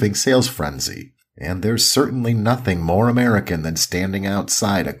post-Thanksgiving sales frenzy. And there's certainly nothing more American than standing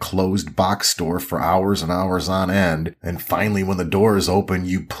outside a closed box store for hours and hours on end, and finally when the doors open,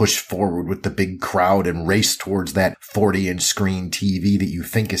 you push forward with the big crowd and race towards that 40-inch screen TV that you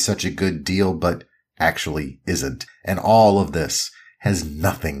think is such a good deal, but actually isn't. And all of this has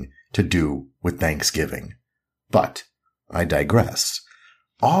nothing to do with Thanksgiving. But I digress.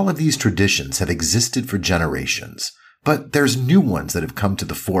 All of these traditions have existed for generations, but there's new ones that have come to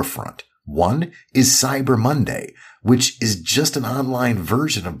the forefront. One is Cyber Monday, which is just an online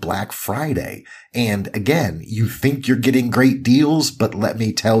version of Black Friday. And again, you think you're getting great deals, but let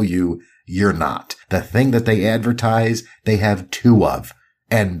me tell you, you're not. The thing that they advertise, they have 2 of,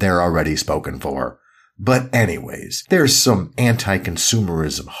 and they're already spoken for. But anyways, there's some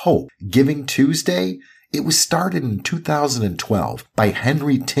anti-consumerism hope. Giving Tuesday, it was started in 2012 by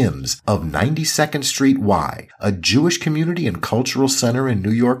Henry Timms of 92nd Street Y, a Jewish community and cultural center in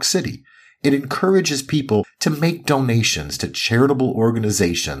New York City. It encourages people to make donations to charitable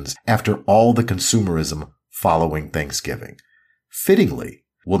organizations after all the consumerism following Thanksgiving. Fittingly,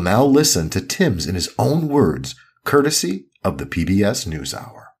 we'll now listen to Timms in his own words, courtesy of the PBS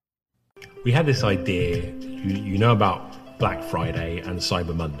NewsHour. We had this idea, you know about Black Friday and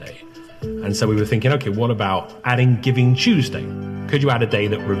Cyber Monday. And so we were thinking, okay, what about adding Giving Tuesday? Could you add a day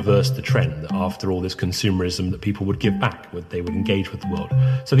that reversed the trend, that after all this consumerism that people would give back, they would engage with the world?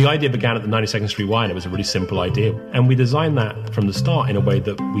 So the idea began at the 92nd Street Y, and it was a really simple idea. And we designed that from the start in a way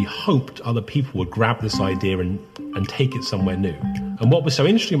that we hoped other people would grab this idea and take it somewhere new. And what was so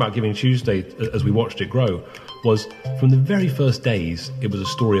interesting about Giving Tuesday, as we watched it grow, was from the very first days, it was a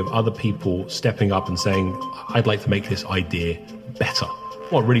story of other people stepping up and saying, I'd like to make this idea better.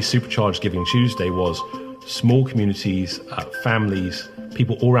 What really supercharged Giving Tuesday was small communities, families,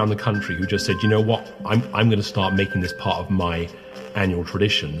 people all around the country who just said, you know what, I'm going to start making this part of my annual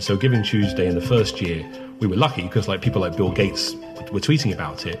tradition. So Giving Tuesday in the first year, we were lucky because people like Bill Gates were tweeting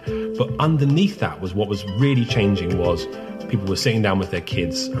about it. But underneath that was what was really changing was people were sitting down with their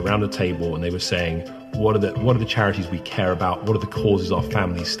kids around a table and they were saying, what are the charities we care about? What are the causes our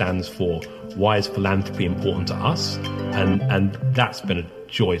family stands for? Why is philanthropy important to us? And that's been a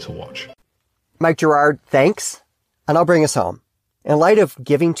joy to watch. Mike Gerard, thanks. And I'll bring us home. In light of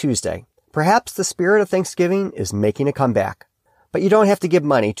Giving Tuesday, perhaps the spirit of Thanksgiving is making a comeback. But you don't have to give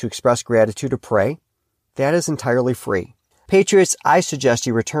money to express gratitude or pray. That is entirely free. Patriots, I suggest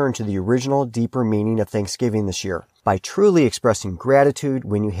you return to the original, deeper meaning of Thanksgiving this year by truly expressing gratitude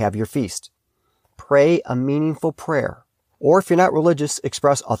when you have your feast. Pray a meaningful prayer. Or if you're not religious,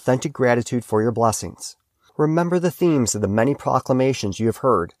 express authentic gratitude for your blessings. Remember the themes of the many proclamations you have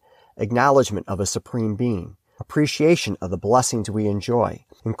heard. Acknowledgement of a supreme being. Appreciation of the blessings we enjoy,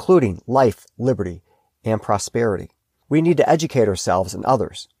 including life, liberty, and prosperity. We need to educate ourselves and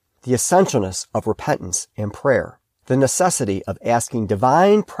others. The essentialness of repentance and prayer. The necessity of asking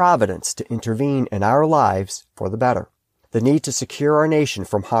divine providence to intervene in our lives for the better. The need to secure our nation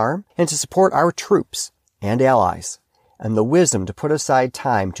from harm and to support our troops and allies. and the wisdom to put aside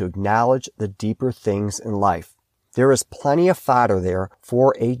time to acknowledge the deeper things in life. There is plenty of fodder there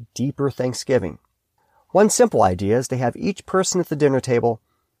for a deeper Thanksgiving. One simple idea is to have each person at the dinner table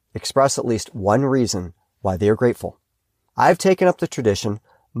express at least one reason why they are grateful. I've taken up the tradition,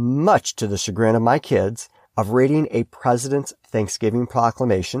 much to the chagrin of my kids, of reading a president's Thanksgiving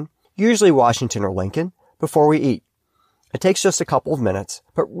proclamation, usually Washington or Lincoln, before we eat. It takes just a couple of minutes,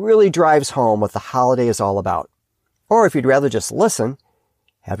 but really drives home what the holiday is all about. Or if you'd rather just listen,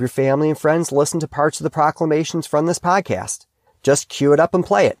 have your family and friends listen to parts of the proclamations from this podcast. Just cue it up and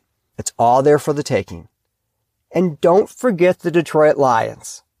play it. It's all there for the taking. And don't forget the Detroit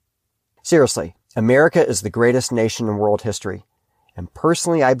Lions. Seriously, America is the greatest nation in world history. And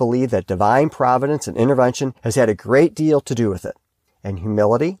personally, I believe that divine providence and intervention has had a great deal to do with it. And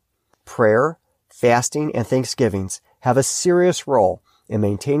humility, prayer, fasting, and thanksgivings have a serious role in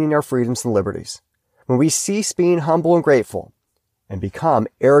maintaining our freedoms and liberties. When we cease being humble and grateful and become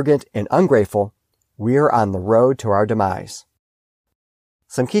arrogant and ungrateful, we are on the road to our demise.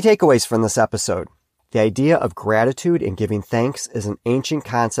 Some key takeaways from this episode. The idea of gratitude and giving thanks is an ancient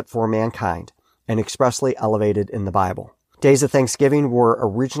concept for mankind and expressly elevated in the Bible. Days of Thanksgiving were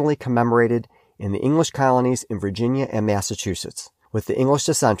originally commemorated in the English colonies in Virginia and Massachusetts, with the English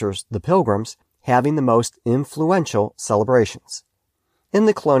dissenters, the Pilgrims, having the most influential celebrations. In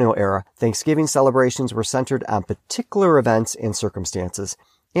the colonial era, Thanksgiving celebrations were centered on particular events and circumstances,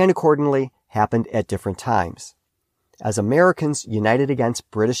 and accordingly happened at different times. As Americans united against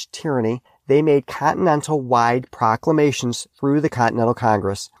British tyranny, they made continental-wide proclamations through the Continental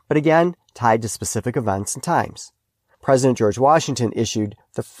Congress, but again tied to specific events and times. President George Washington issued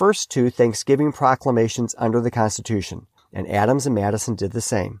the first two Thanksgiving proclamations under the Constitution, and Adams and Madison did the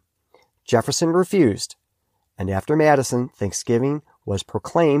same. Jefferson refused, and after Madison, Thanksgiving was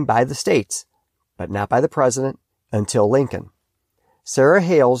proclaimed by the states, but not by the president until Lincoln. Sarah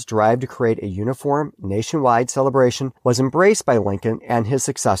Hale's drive to create a uniform, nationwide celebration was embraced by Lincoln and his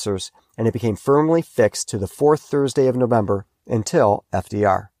successors, and it became firmly fixed to the fourth Thursday of November until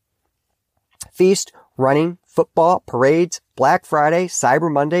FDR. Feast, running, football, parades, Black Friday,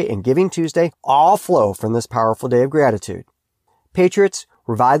 Cyber Monday, and Giving Tuesday all flow from this powerful day of gratitude. Patriots,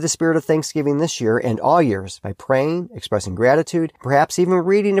 revive the spirit of Thanksgiving this year and all years by praying, expressing gratitude, perhaps even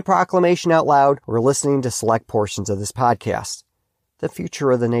reading a proclamation out loud or listening to select portions of this podcast. The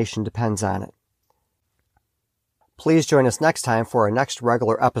future of the nation depends on it. Please join us next time for our next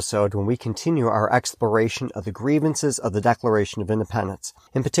regular episode when we continue our exploration of the grievances of the Declaration of Independence,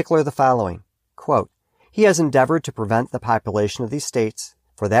 in particular the following. Quote, he has endeavored to prevent the population of these states,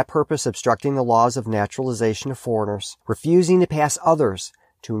 for that purpose obstructing the laws of naturalization of foreigners, refusing to pass others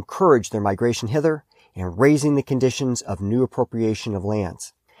to encourage their migration hither, and raising the conditions of new appropriation of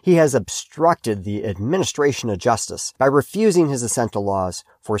lands. He has obstructed the administration of justice by refusing his assent to laws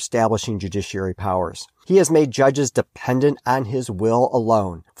for establishing judiciary powers. He has made judges dependent on his will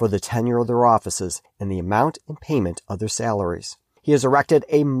alone for the tenure of their offices and the amount and payment of their salaries. He has erected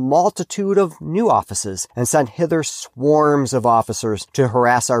a multitude of new offices and sent hither swarms of officers to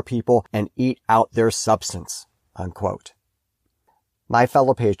harass our people and eat out their substance. Unquote. My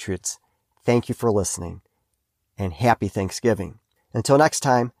fellow patriots, thank you for listening, and happy Thanksgiving. Until next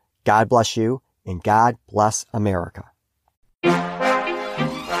time, God bless you, and God bless America.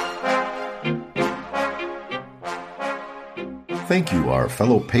 Thank you, our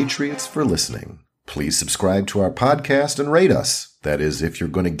fellow patriots, for listening. Please subscribe to our podcast and rate us. That is, if you're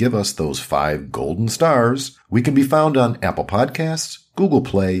going to give us those 5 golden stars. We can be found on Apple Podcasts, Google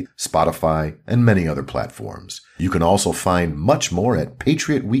Play, Spotify, and many other platforms. You can also find much more at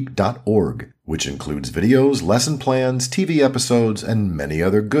patriotweek.org, which includes videos, lesson plans, TV episodes, and many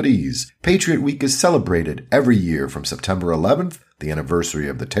other goodies. Patriot Week is celebrated every year from September 11th, the anniversary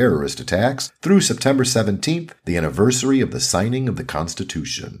of the terrorist attacks, through September 17th, the anniversary of the signing of the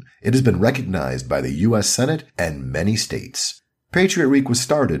Constitution. It has been recognized by the U.S. Senate and many states. Patriot Week was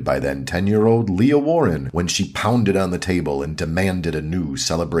started by then 10-year-old Leah Warren when she pounded on the table and demanded a new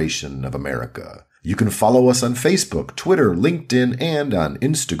celebration of America. You can follow us on Facebook, Twitter, LinkedIn, and on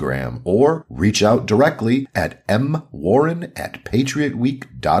Instagram, or reach out directly at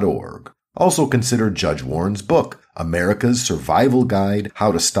mwarren@patriotweek.org. Also consider Judge Warren's book, America's Survival Guide,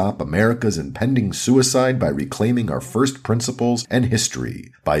 How to Stop America's Impending Suicide by Reclaiming Our First Principles and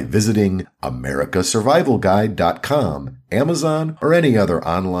History, by visiting americasurvivalguide.com, Amazon, or any other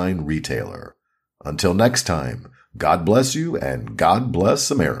online retailer. Until next time, God bless you and God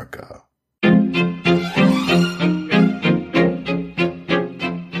bless America.